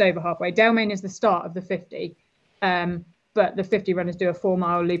just over halfway. Delmain is the start of the 50, but the 50 runners do a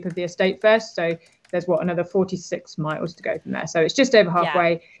 4-mile loop of the estate first. So there's another 46 miles to go from there. So it's just over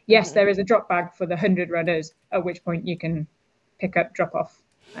halfway. Yeah. Yes, mm-hmm. There is a drop bag for the 100 runners, at which point you can pick up, drop off.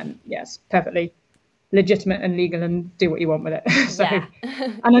 And yes, perfectly legitimate and legal, and do what you want with it. So, yeah.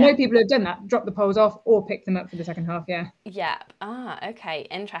 And I know people have done that, drop the poles off or pick them up for the second half, yeah. Yeah. Okay,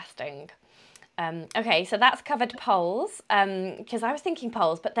 interesting. Okay, so that's covered poles, because I was thinking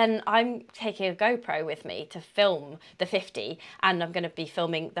poles, but then I'm taking a GoPro with me to film the 50, and I'm going to be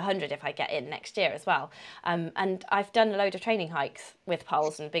filming the 100 if I get in next year as well. And I've done a load of training hikes with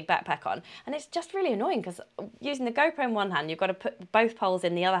poles and a big backpack on, and it's just really annoying because using the GoPro in one hand, you've got to put both poles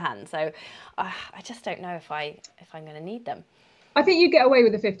in the other hand. So I just don't know if I'm going to need them. I think you get away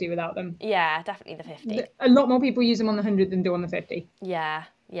with the 50 without them. Yeah, definitely the 50. A lot more people use them on the 100 than do on the 50. Yeah.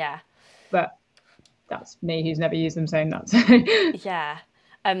 But that's me who's never used them saying that. Yeah.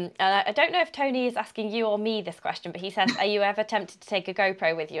 I don't know if Tony is asking you or me this question, but he says, are you ever tempted to take a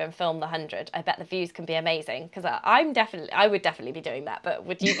GoPro with you and film the 100? I bet the views can be amazing, because I would definitely be doing that, but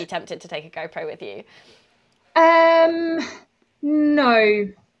would you be tempted to take a GoPro with you? No.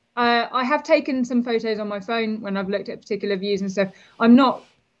 I have taken some photos on my phone when I've looked at particular views and stuff. I'm not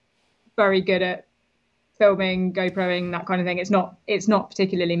very good at filming, GoProing, that kind of thing. It's not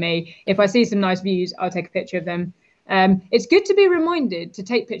particularly me. If I see some nice views, I'll take a picture of them. It's good to be reminded to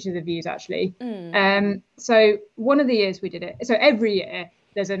take pictures of views, actually. So one of the years we did it. So every year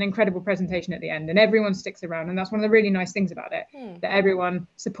there's an incredible presentation at the end, and everyone sticks around, and that's one of the really nice things about it, that everyone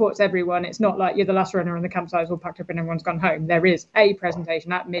supports everyone. It's not like you're the last runner and the campsite's all packed up and everyone's gone home. There is a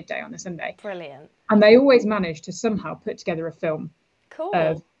presentation at midday on a Sunday. Brilliant. And they always manage to somehow put together a film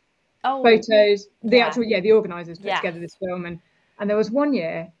of photos. The organisers put together this film, and there was one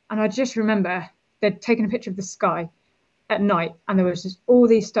year, and I just remember they'd taken a picture of the sky at night, and there was just all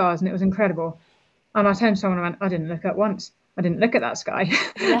these stars, and it was incredible. And I turned to someone and went, I didn't look up once. I didn't look at that sky.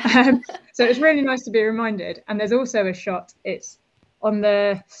 So it's really nice to be reminded. And there's also a shot, it's on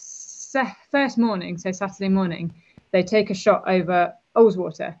the first morning, so Saturday morning, they take a shot over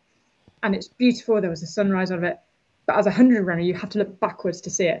Ullswater, and it's beautiful. There was a sunrise of it. But as a 100 runner, you have to look backwards to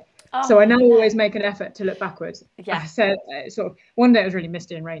see it. So I now always make an effort to look backwards. So sort of one day it was really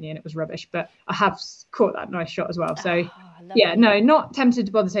misty and rainy and it was rubbish, but I have caught that nice shot as well. So not tempted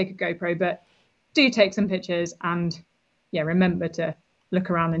to bother to take a GoPro, but do take some pictures and remember to look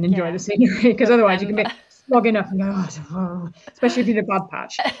around and enjoy the scenery, because otherwise you can be slogging up and go, especially if you're in a bad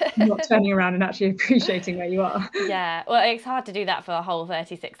patch, not turning around and actually appreciating where you are. Yeah, well, it's hard to do that for a whole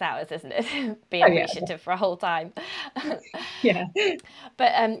 36 hours, isn't it? Be appreciative for a whole time.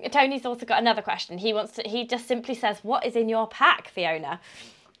 But Tony's also got another question. He just simply says, what is in your pack, Fiona?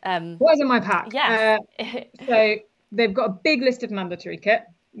 What is in my pack? Yeah. So they've got a big list of mandatory kit,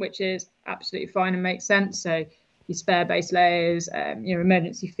 which is absolutely fine and makes sense. So your spare base layers, your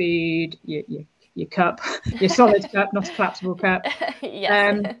emergency food, your cup, your solid cup, not a collapsible cup.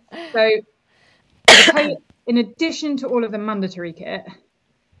 So in addition to all of the mandatory kit,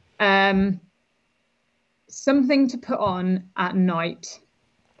 something to put on at night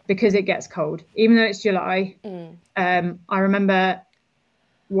because it gets cold, even though it's July. I remember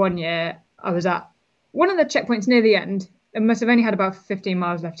one year I was at one of the checkpoints near the end. It must have only had about 15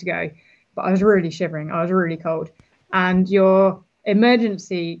 miles left to go, but I was really shivering. I was really cold. And your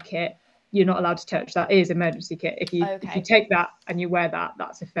emergency kit, you're not allowed to touch. That is emergency kit. If you take that and you wear that,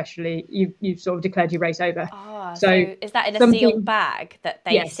 that's officially, you've sort of declared your race over. So is that in a sealed bag that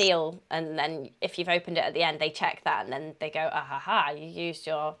they seal, and then if you've opened it at the end, they check that, and then they go, you used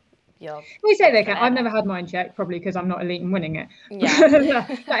your... They say they can. I've never had mine checked, probably because I'm not elite and winning it.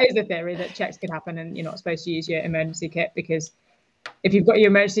 That is a theory, that checks can happen and you're not supposed to use your emergency kit, because if you've got your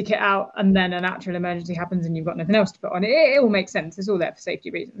emergency kit out and then an actual emergency happens and you've got nothing else to put on, it all makes sense. It's all there for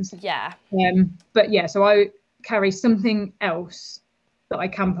safety reasons. So I carry something else that I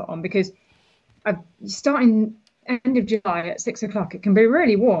can put on, because starting end of July at 6 o'clock, it can be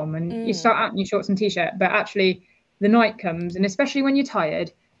really warm, and you start out in your shorts and t-shirt, but actually the night comes, and especially when you're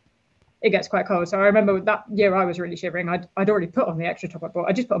tired, it gets quite cold. So I remember that year I was really shivering. I'd already put on the extra top I bought.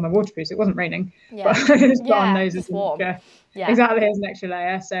 I just put on my waterproofs. It wasn't raining. But I just put on those as exactly as an extra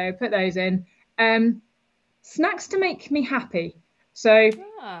layer. So put those in. Snacks to make me happy. So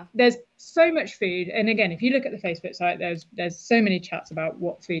there's so much food. And again, if you look at the Facebook site, there's so many chats about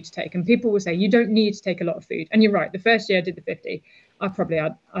what food to take. And people will say, you don't need to take a lot of food. And you're right. The first year I did the 50, I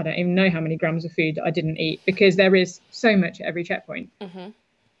don't even know how many grams of food that I didn't eat, because there is so much at every checkpoint.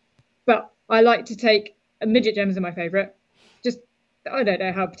 But I like to take midget gems are my favourite. Just, I don't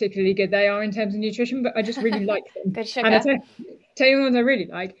know how particularly good they are in terms of nutrition, but I just really like them. Good sugar. And I tell you the ones I really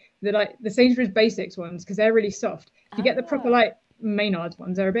like. They're like the Sainsbury's Basics ones, because they're really soft. If you get the proper like Maynard's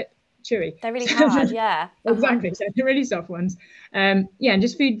ones, they're a bit chewy. They're really hard, Exactly. So they're really soft ones. And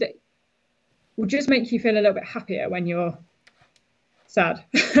just food that will just make you feel a little bit happier when you're sad,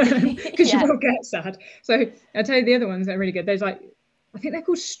 because you will get sad. So I'll tell you the other ones that are really good. There's like, I think they're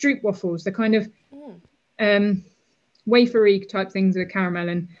called Stroop waffles. They're kind of wafery type things with caramel,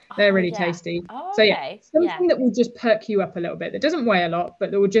 and they're really tasty. Something that will just perk you up a little bit. That doesn't weigh a lot,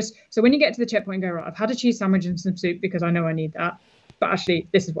 but that will just, so when you get to the checkpoint, go, right, I've had a cheese sandwich and some soup because I know I need that, but actually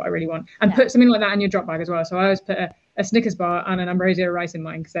this is what I really want. And put something like that in your drop bag as well. So I always put a Snickers bar and an Ambrosia rice in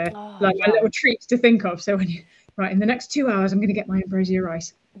mine, because they're my little treats to think of. So when you, in the next 2 hours, I'm going to get my Ambrosia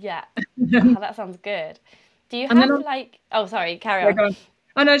rice. That sounds good. Do you have sorry, carry on.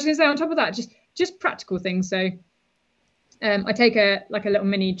 I know, I was going to say, on top of that, just practical things. So I take a little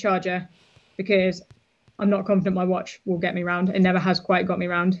mini charger, because I'm not confident my watch will get me round. It never has quite got me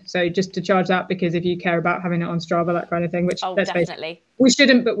round. So just to charge that, because if you care about having it on Strava, that kind of thing, which definitely we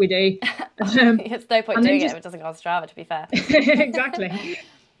shouldn't, but we do. It's no point doing it if it doesn't go on Strava, to be fair. Exactly.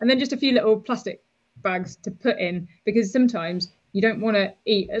 And then just a few little plastic bags to put in, because sometimes you don't want to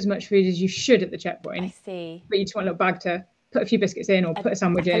eat as much food as you should at the checkpoint. I see. But you just want a little bag to put a few biscuits in, or put a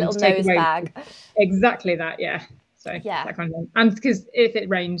sandwich in. A little nose bag. Exactly that, So that kind of thing. And because if it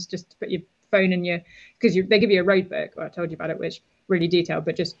rains, just put your phone in because they give you a road book. Well, I told you about it, which really detailed,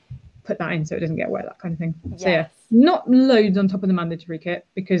 but just put that in so it doesn't get wet, that kind of thing. So yeah, Yes. not loads on top of the mandatory kit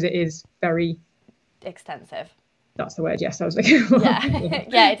because it is very Extensive. that's the word. Yes, I was looking for. Yeah,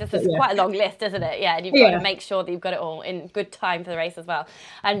 yeah, it's yeah. quite a long list, isn't it? Yeah, and you've got to make sure that you've got it all in good time for the race as well.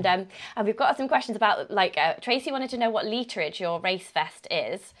 And we've got some questions about like Tracy wanted to know what literage your race vest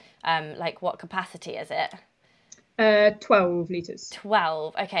is. Like what capacity is it? 12 litres.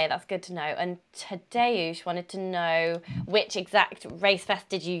 12. Okay, that's good to know. And Tadeusz wanted to know which exact race vest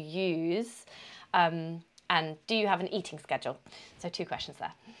did you use, and do you have an eating schedule? So 2 questions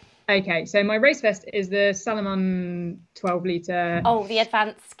there. Okay, so my race vest is the Salomon 12 litre. Oh, the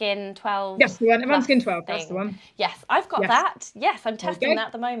Advanced Skin 12. Yes, the one, Advanced Skin 12, that's the one. Yes, I've got that. Yes, I'm testing that go.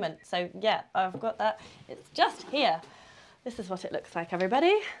 at the moment. So yeah, I've got that. It's just here. This is what it looks like,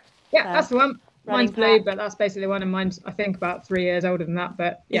 everybody. Yeah, that's the one. Mine's blue, pack. but that's basically one, and mine's, I think, about 3 years older than that,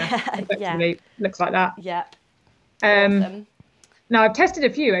 but effectively looks like that. Yeah. Awesome. Now, I've tested a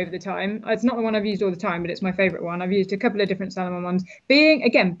few over the time. It's not the one I've used all the time, but it's my favourite one. I've used a couple of different Salomon ones.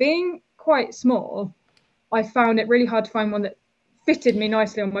 Being quite small, I found it really hard to find one that fitted me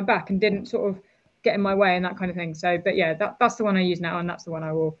nicely on my back and didn't sort of get in my way and that kind of thing. So, but yeah, that's the one I use now, and that's the one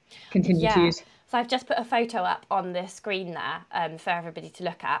I will continue to use. So I've just put a photo up on the screen there for everybody to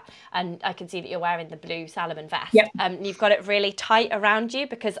look at, and I can see that you're wearing the blue Salomon vest. Yep. You've got it really tight around you,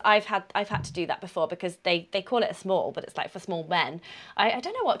 because I've had to do that before, because they call it a small, but it's like for small men. I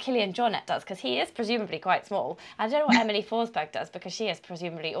don't know what Kilian Jornet does, because he is presumably quite small. I don't know what Emily Forsberg does, because she is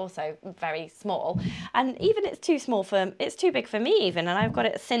presumably also very small. And even it's too big for me even, and I've got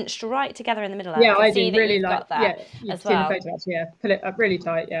it cinched right together in the middle. Yeah, I do really like that. as well. The photos, pull it up really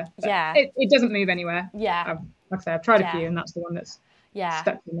tight. Yeah. But yeah. It doesn't move anywhere. Yeah. Like I say, I've tried a few, and that's the one that's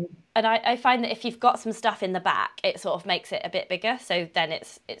stuck to me. And I find that if you've got some stuff in the back, it sort of makes it a bit bigger, so then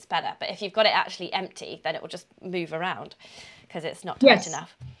it's better. But if you've got it actually empty, then it will just move around because it's not tight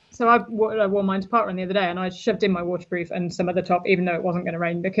enough. So I wore mine to parkrun the other day, and I shoved in my waterproof and some other top, even though it wasn't going to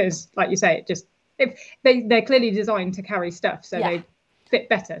rain, because, like you say, they're clearly designed to carry stuff, so they fit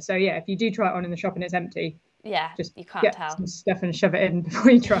better. So yeah, if you do try it on in the shop and it's empty, just you can't get tell some stuff and shove it in before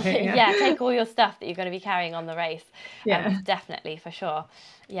you try it. Take all your stuff that you're going to be carrying on the race. Definitely, for sure.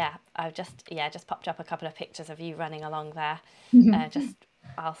 I've just popped up a couple of pictures of you running along there, just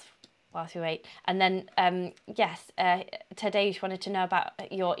whilst we wait. And then Tadeusz wanted to know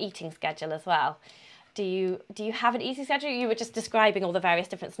about your eating schedule as well. Do you have an eating schedule? You were just describing all the various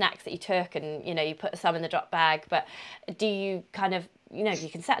different snacks that you took, and you put some in the drop bag, but do you kind of, you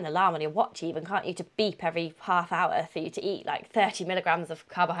can set an alarm on your watch even, can't you, to beep every half hour for you to eat like 30 milligrams of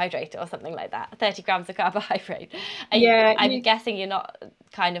carbohydrate or something like that, 30 grams of carbohydrate? I'm guessing you're not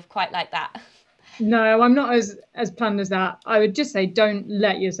kind of quite like that. No, I'm not as planned as that. I would just say don't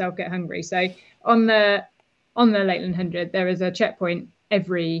let yourself get hungry. So on the Lakeland 100, there is a checkpoint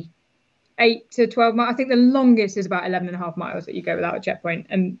every 8 to 12 miles. I think the longest is about 11.5 miles that you go without a checkpoint,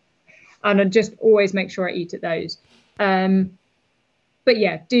 and I just always make sure I eat at those. But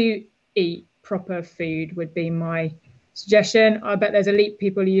yeah, do eat proper food would be my suggestion. I bet there's elite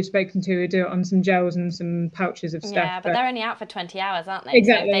people you've spoken to who do it on some gels and some pouches of stuff. Yeah, but they're only out for 20 hours, aren't they?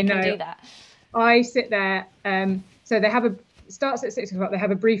 Exactly. So they can do that. I sit there. So they have starts at 6 o'clock. They have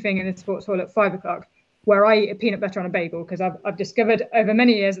a briefing in the sports hall at 5 o'clock, where I eat a peanut butter on a bagel, because I've discovered over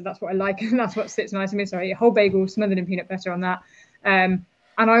many years that that's what I like, and that's what sits nice with me. So I eat a whole bagel smothered in peanut butter on that.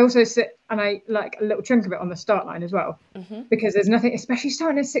 And I also sit and I like a little chunk of it on the start line as well, because there's nothing, especially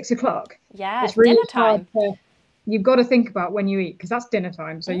starting at 6 o'clock. Yeah, it's really dinner time. You've got to think about when you eat, because that's dinner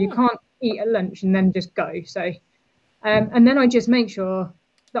time. So you can't eat at lunch and then just go. So, and then I just make sure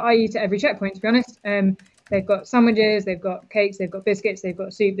that I eat at every checkpoint, to be honest. They've got sandwiches, they've got cakes, they've got biscuits, they've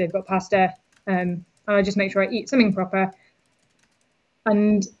got soup, they've got pasta. And I just make sure I eat something proper.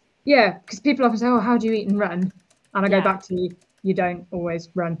 And yeah, because people often say, oh, how do you eat and run? And I go back to you don't always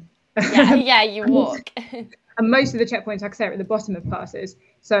run. You walk. And most of the checkpoints, like I say, are at the bottom of passes.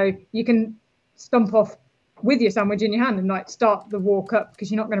 So you can stomp off with your sandwich in your hand and like start the walk up, because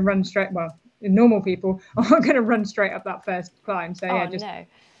you're not going to run straight. Well, normal people aren't going to run straight up that first climb. So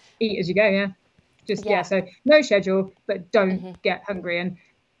eat as you go. So no schedule, but don't get hungry. And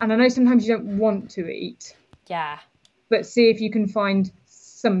I know sometimes you don't want to eat. Yeah. But see if you can find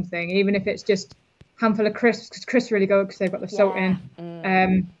something, even if it's just a handful of crisps, because crisps are really good because they've got the salt in.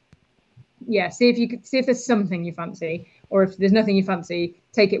 See if there's something you fancy, or if there's nothing you fancy,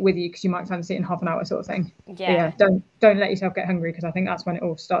 take it with you, because you might fancy it in half an hour, sort of thing. Don't let yourself get hungry, because I think that's when it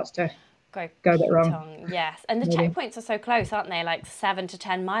all starts to go a bit wrong. Yes, and the checkpoints are so close, aren't they? Like 7 to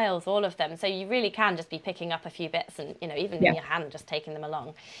 10 miles, all of them. So you really can just be picking up a few bits, and even in your hand, just taking them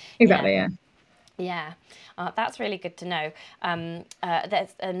along. Exactly. Yeah, that's really good to know. There's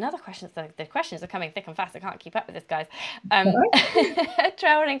another question. So the questions are coming thick and fast. I can't keep up with this, guys.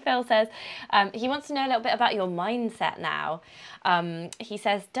 Trail Running Phil says he wants to know a little bit about your mindset now. He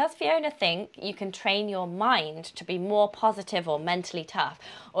says, does Fiona think you can train your mind to be more positive or mentally tough,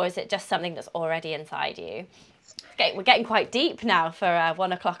 or is it just something that's already inside you? We're getting quite deep now for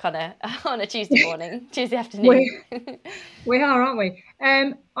 1 o'clock on a Tuesday morning, Tuesday afternoon. We are, aren't we?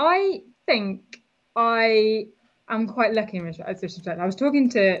 I think I am quite lucky in this respect. I was talking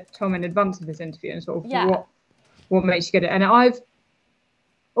to Tom in advance of this interview and sort of what makes you good at it. And I've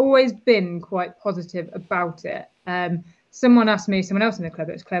always been quite positive about it. Someone else in the club,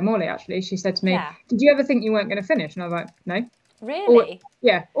 it was Claire Morley actually, she said to me, did you ever think you weren't going to finish? And I was like, no. Really?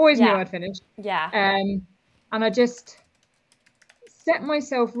 Always knew I'd finish. Yeah. And I just set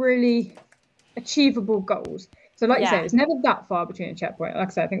myself really achievable goals. So like you say, it's never that far between a checkpoint. Like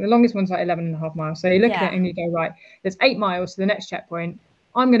I said, I think the longest one's like 11.5 miles. So you look at it and you go, right, there's 8 miles to the next checkpoint.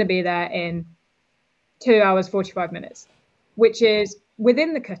 I'm going to be there in 2 hours, 45 minutes, which is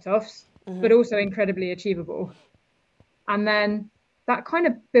within the cutoffs, but also incredibly achievable. And then that kind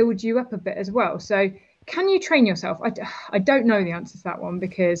of builds you up a bit as well. So can you train yourself? I don't know the answer to that one,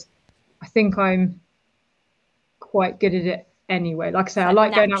 because I think I'm quite good at it anyway. Like I say, I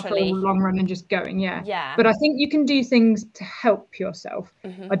like going out for a long run and just going, but I think you can do things to help yourself.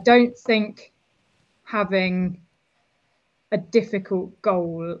 I don't think having a difficult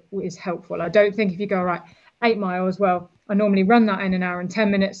goal is helpful. I don't think if you go, right, 8 miles, well, I normally run that in an hour and 10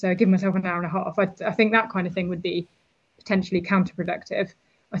 minutes, so give myself an hour and a half. I think that kind of thing would be potentially counterproductive.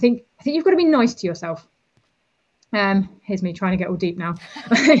 I think you've got to be nice to yourself. Here's me trying to get all deep now.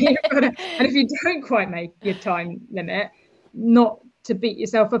 And if you don't quite make your time limit, not to beat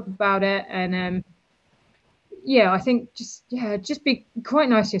yourself up about it. And I think just be quite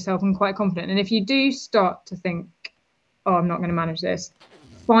nice to yourself and quite confident. And if you do start to think, oh, I'm not going to manage this,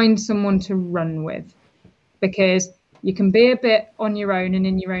 find someone to run with, because you can be a bit on your own and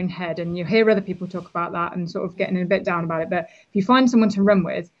in your own head, and you hear other people talk about that and sort of getting a bit down about it. But if you find someone to run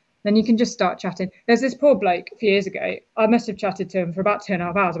with, then you can just start chatting. There's this poor bloke a few years ago. I must have chatted to him for about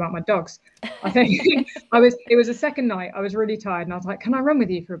 2.5 hours about my dogs. I think it was the second night. I was really tired, and I was like, can I run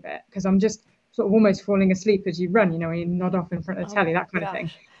with you for a bit? Because I'm just sort of almost falling asleep as you run, when you nod off in front of the telly, that kind of thing.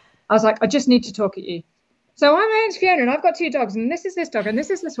 I was like, I just need to talk at you. So my name's Fiona, and I've got 2 dogs, and this is this dog, and this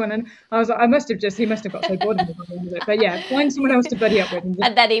is this one. And I was like, he must have got so bored of it. But find someone else to buddy up with.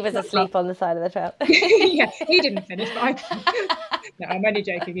 And then he was asleep on the side of the trail. He didn't finish, but no, I'm only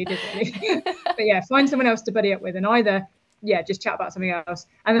joking, he did really. But find someone else to buddy up with, and either, just chat about something else.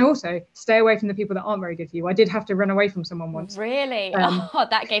 And then also stay away from the people that aren't very good for you. I did have to run away from someone once. Really?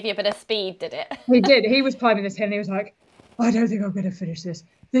 That gave you a bit of speed, did it? He did. He was climbing this hill, and he was like, I don't think I'm going to finish this.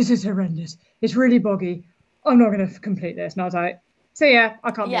 This is horrendous. It's really boggy. I'm not going to complete this. And I was like, so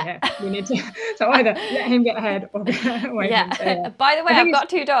I can't be here. We need to. So either let him get ahead or get away from him. By the way, I've got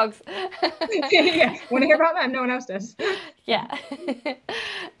 2 dogs. Want to hear about them? No one else does. Yeah.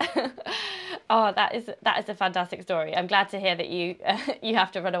 Oh, that is a fantastic story. I'm glad to hear that you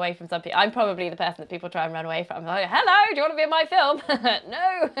have to run away from some people. I'm probably the person that people try and run away from. I'm like, hello, do you want to be in my film?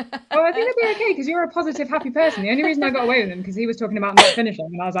 No. Oh, I think that'd be okay, because you're a positive, happy person. The only reason I got away with him because he was talking about not finishing,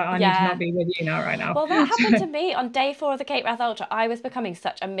 and I was like, I need to not be with you now, right now. Well, that happened to me on day 4 of the Cape Wrath Ultra. I was becoming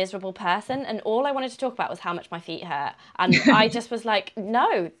such a miserable person, and all I wanted to talk about was how much my feet hurt. And I just was like,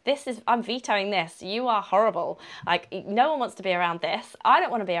 no, I'm vetoing this. You are horrible. Like, no one wants to be around this. I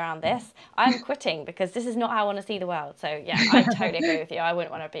don't want to be around this. I'm quitting, because this is not how I want to see the world. So I totally agree with you. I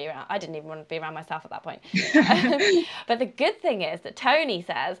wouldn't want to be around. I didn't even want to be around myself at that point. But the good thing is that Tony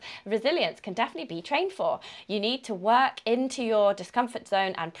says resilience can definitely be trained for. You need to work into your discomfort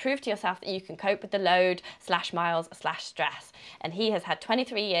zone and prove to yourself that you can cope with the load / miles / stress. And he has had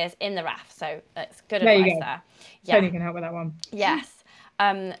 23 years in the RAF, so that's good advice there. Tony can help with that one. Yes.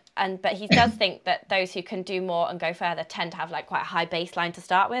 But he does think that those who can do more and go further tend to have like quite a high baseline to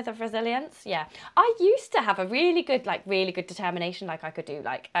start with of resilience. Yeah, I used to have a really good determination. Like I could do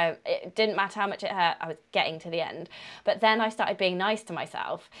it didn't matter how much it hurt, I was getting to the end. But then I started being nice to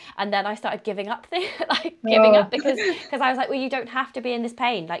myself, and then I started giving up because I was like, well, you don't have to be in this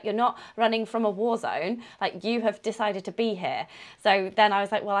pain. Like, you're not running from a war zone. Like, you have decided to be here. So then I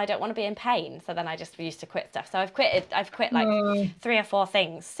was like, well, I don't want to be in pain. So then I just used to quit stuff. So I've quit like 3 or 4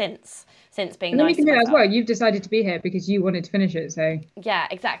 things since being And then nice you can to do that as myself. well. You've decided to be here because you wanted to finish it. So Yeah,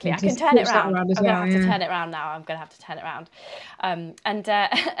 exactly. I can just turn it switch that around. around as I'm gonna well. have to Yeah. turn it around now. I'm gonna have to turn it around. And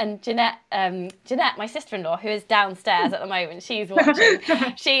and Jeanette, my sister-in-law, who is downstairs at the moment, she's watching.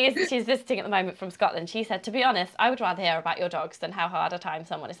 She's visiting at the moment from Scotland. She said, to be honest, I would rather hear about your dogs than how hard a time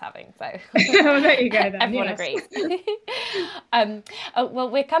someone is having. So Well, there you go then. everyone Yes. agrees. Well,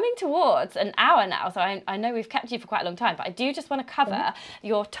 we're coming towards an hour now, so I know we've kept you for quite a long time, but I do just want to cover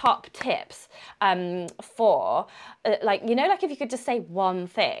your top tips for, like, you know, like if you could just say one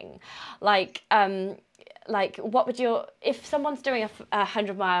thing, like what would your, if someone's doing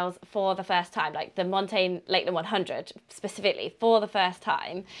 100 miles for the first time, like the Montane Lakeland 100 specifically for the first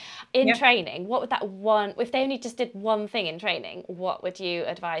time in training, what would that one, if they only just did one thing in training, what would you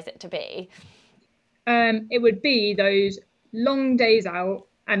advise it to be? It would be those long days out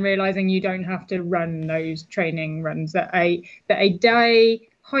and realizing you don't have to run those training runs. That a day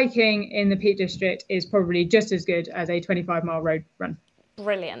hiking in the Peak District is probably just as good as a 25-mile road run.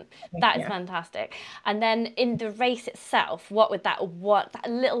 Brilliant. That is fantastic. And then in the race itself, what would that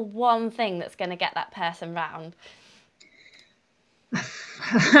little one thing that's going to get that person round?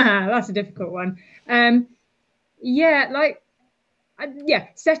 That's a difficult one.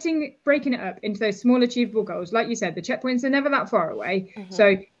 Breaking it up into those small achievable goals. Like you said, the checkpoints are never that far away.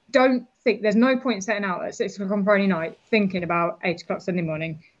 So don't think, there's no point setting out at 6 o'clock on Friday night thinking about 8 o'clock Sunday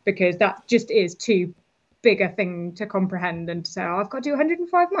morning, because that just is too big a thing to comprehend and to say, oh, I've got to do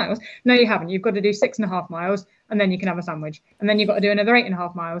 105 miles. No, you haven't. You've got to do 6.5 miles and then you can have a sandwich. And then you've got to do another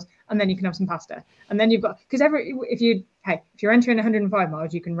 8.5 miles and then you can have some pasta. And then you've got, because if you're entering 105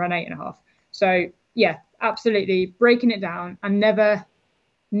 miles, you can run 8.5. So yeah, absolutely breaking it down and never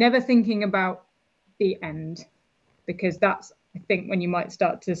thinking about the end, because that's, I think, when you might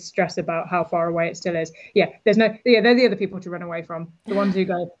start to stress about how far away it still is. They're the other people to run away from. The ones who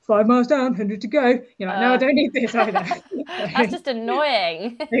go 5 miles down, 100 to go. You're like, no, I don't need this either. That's just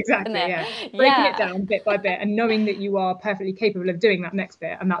annoying. Exactly, yeah. Breaking it down bit by bit and knowing that you are perfectly capable of doing that next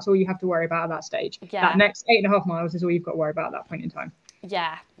bit, and that's all you have to worry about at that stage. Yeah. That next 8.5 miles is all you've got to worry about at that point in time.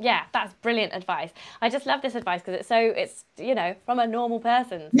 Yeah, that's brilliant advice. I just love this advice because it's you know, from a normal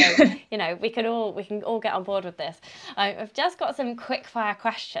person. So you know, we can all get on board with this. I've just got some quick fire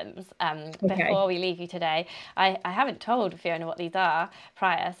questions before we leave you today. I haven't told Fiona what these are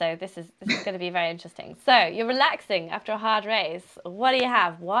prior, so this is going to be very interesting. So you're relaxing after a hard race. What do you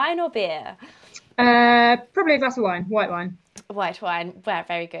have? Wine or beer? Probably a glass of wine, white wine. White wine,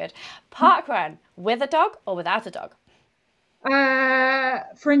 very good. Park run with a dog or without a dog?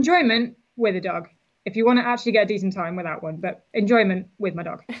 For enjoyment, with a dog. If you want to actually get a decent time, without one, but enjoyment with my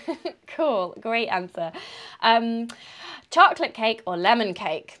dog. Cool, great answer. Chocolate cake or lemon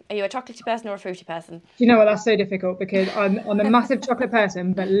cake? Are you a chocolatey person or a fruity person? Do you know what? That's so difficult because I'm a massive chocolate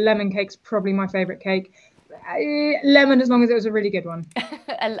person, but lemon cake's probably my favourite cake. Lemon, as long as it was a really good one.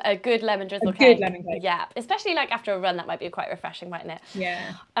 a good lemon drizzle cake. Good lemon cake. Yeah, especially like after a run, that might be quite refreshing, mightn't it?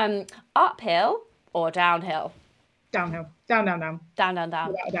 Yeah. Uphill or downhill? Downhill. Down. Down.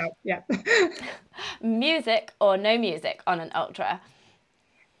 Without a doubt, yeah. Music or no music on an ultra?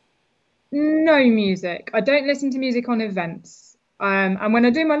 No music. I don't listen to music on events. And when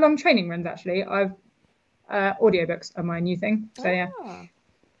I do my long training runs, actually, audiobooks are my new thing. So yeah.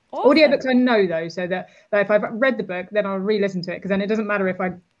 Awesome. Audiobooks I know though, so that if I've read the book, then I'll re-listen to it, because then it doesn't matter if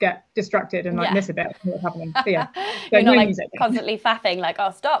I get distracted and miss a bit of what's happening. So, yeah. So you're not like constantly faffing, like,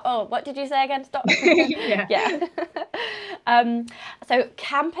 oh, stop, oh, what did you say again? Stop. Yeah. So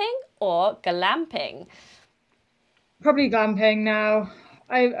camping or glamping? Probably glamping now.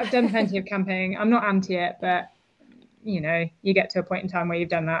 I've done plenty of camping. I'm not anti it, but you know, you get to a point in time where you've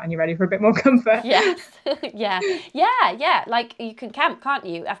done that and you're ready for a bit more comfort. Yes. yeah. Like you can camp, can't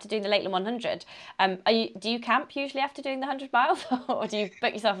you, after doing the Lakeland 100? Do you camp usually after doing the 100 miles, or do you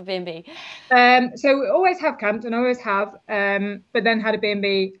book yourself a B&B? So we always have camped, and I always have, but then had a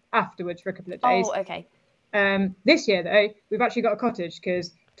B&B afterwards for a couple of days. Oh, okay. This year though, we've actually got a cottage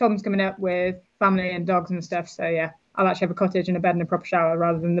because Tom's coming up with family and dogs and stuff. So yeah, I'll actually have a cottage and a bed and a proper shower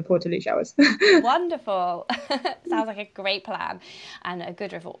rather than the Portaloo showers. Wonderful. Sounds like a great plan and a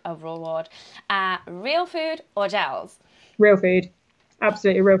good reward. Real food or gels? Real food.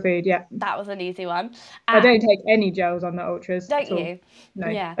 Absolutely real food, yeah. That was an easy one. I don't take any gels on the ultras. Don't you? No.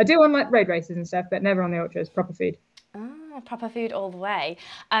 Yeah. I do on like road races and stuff, but never on the ultras. Proper food. Proper food all the way.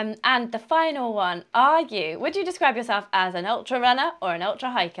 And the final one, would you describe yourself as an ultra runner or an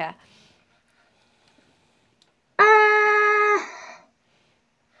ultra hiker?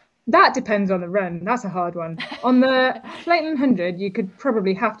 That depends on the run. That's a hard one. On the Lakeland 100, you could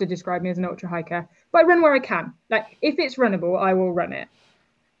probably have to describe me as an ultra hiker, but I run where I can. Like if it's runnable, I will run it.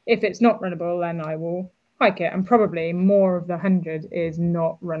 If it's not runnable, then I will hike it. And probably more of the 100 is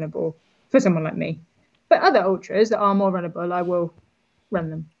not runnable for someone like me. But other ultras that are more runnable, I will run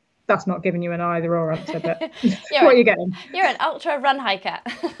them. That's not giving you an either or answer, but what are you getting? You're an ultra run hiker.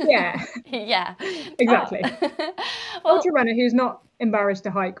 Yeah. Yeah. Exactly. Well, Ultra runner who's not embarrassed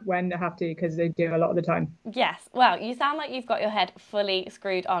to hike when they have to, because they do a lot of the time. yes. Well, you sound like you've got your head fully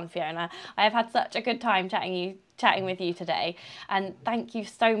screwed on, Fiona. I have had such a good time chatting with you today, and thank you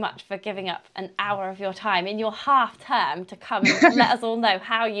so much for giving up an hour of your time in your half term to come and let us all know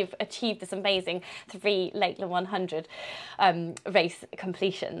how you've achieved this amazing 3 Lakeland 100 race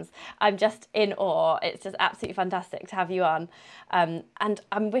completions. I'm just in awe. It's just absolutely fantastic to have you on, and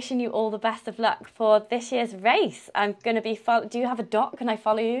I'm wishing you all the best of luck for this year's race. I'm going to be do you have a dot? Can I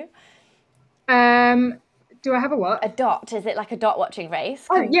follow you? Do I have a what? A dot? Is it like a dot watching race?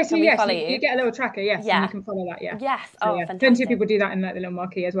 Yes. Follow you? You get a little tracker, yes, Yeah. and you can follow that, yeah. Yes. So, Oh, yeah. fantastic. Plenty of people do that in like the little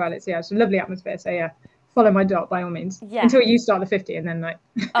marquee as well. It's a lovely atmosphere. So yeah, follow my dot by all means. Yeah. Until you start the 50, and then like.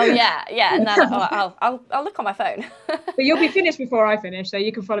 Oh yeah, and then I'll look on my phone. But you'll be finished before I finish, so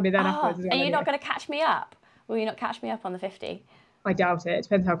you can follow me then afterwards as well. Are you not going to catch me up? Will you not catch me up on the 50? I doubt it. It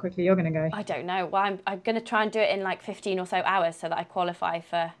depends how quickly you're going to go. I don't know. Well, I'm going to try and do it in like 15 or so hours so that I qualify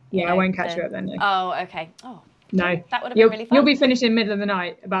for. I won't catch you up then. No. Oh, okay. Oh. No, that would have been really fun. You'll be finishing middle of the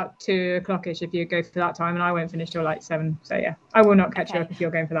night, about 2 o'clock-ish if you go for that time, and I won't finish till like 7. So yeah, I will not catch you up if you're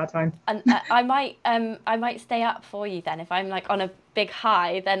going for that time. And I might stay up for you then if I'm like on a big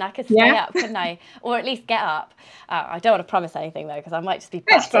high, then I could stay up, couldn't I? Or at least get up. I don't want to promise anything though, because I might just be.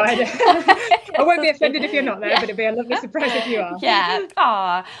 That's fine. I won't be offended if you're not there, but it'd be a lovely surprise if you are. Yeah.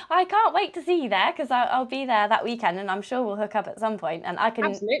 I can't wait to see you there, because I'll be there that weekend, and I'm sure we'll hook up at some point, and I can.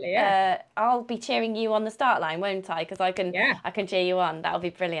 Absolutely, yeah. I'll be cheering you on the start line, won't I? Because I can cheer you on. That'll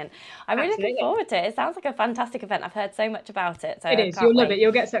be brilliant. I'm really looking forward to it. It sounds like a fantastic event. I've heard so much about it. So it is. You'll love it.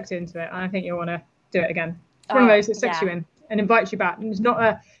 You'll get sucked into it, and I think you'll want to do it again. It's one of those that sucks you in and invites you back. And it's not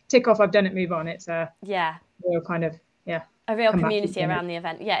a tick off, I've done it, move on. It's a real kind of a real community around the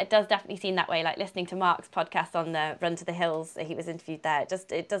event. Yeah, it does definitely seem that way. Like listening to Mark's podcast on the Run to the Hills, he was interviewed there.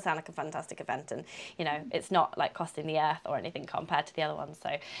 It does sound like a fantastic event, and it's not like costing the earth or anything compared to the other ones. So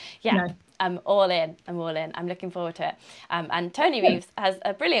I'm all in. I'm looking forward to it. And Tony Reeves has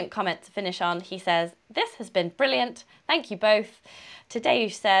a brilliant comment to finish on. He says, "This has been brilliant. Thank you both."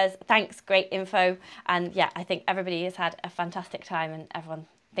 Tadeusz says, "Thanks, great info." And I think everybody has had a fantastic time, and everyone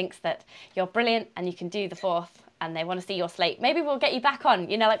thinks that you're brilliant and you can do the 4th, and they want to see your slate. Maybe we'll get you back on,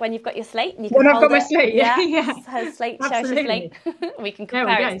 like when you've got your slate and you can When I've got my it. slate, Her slate, shows your slate. We can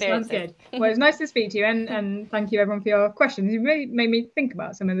compare experiences. Sounds good. Well, it's nice to speak to you, and thank you everyone for your questions. You really made me think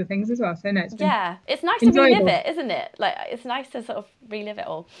about some of the things as well. So no, it's been it's nice enjoyable. to relive it, isn't it? Like it's nice to sort of relive it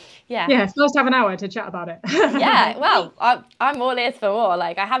all. Yeah, it's nice to have an hour to chat about it. Well, I'm all ears for more.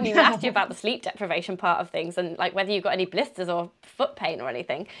 Like I haven't even asked you about the sleep deprivation part of things, and like whether you've got any blisters or foot pain or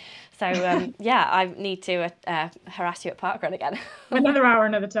anything. So I need to harass you at parkrun again. Another hour,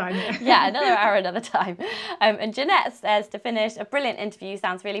 another time. Another hour, another time. And Jeanette says, to finish, a brilliant interview,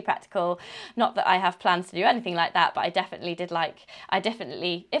 sounds really practical. Not that I have plans to do anything like that, but I definitely did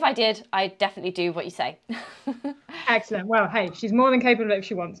if I did, I'd definitely do what you say. Excellent. Well, hey, she's more than capable if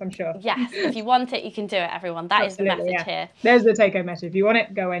she wants, I'm sure. Yes, if you want it, you can do it, everyone. That Absolutely, is the message here. There's the take-home message. If you want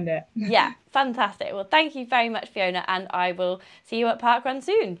it, go and do it. Fantastic. Well, thank you very much, Fiona, and I will see you at parkrun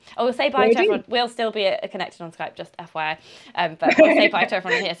soon. We'll say bye to everyone. We'll still be connected on Skype, just FYI. But we'll say bye to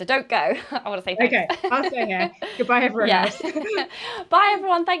everyone here, so don't go. I want to say thanks. Okay, I'll stay here. Goodbye, everyone else. Bye,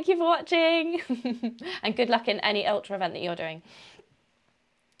 everyone. Thank you for watching. And good luck in any ultra event that you're doing.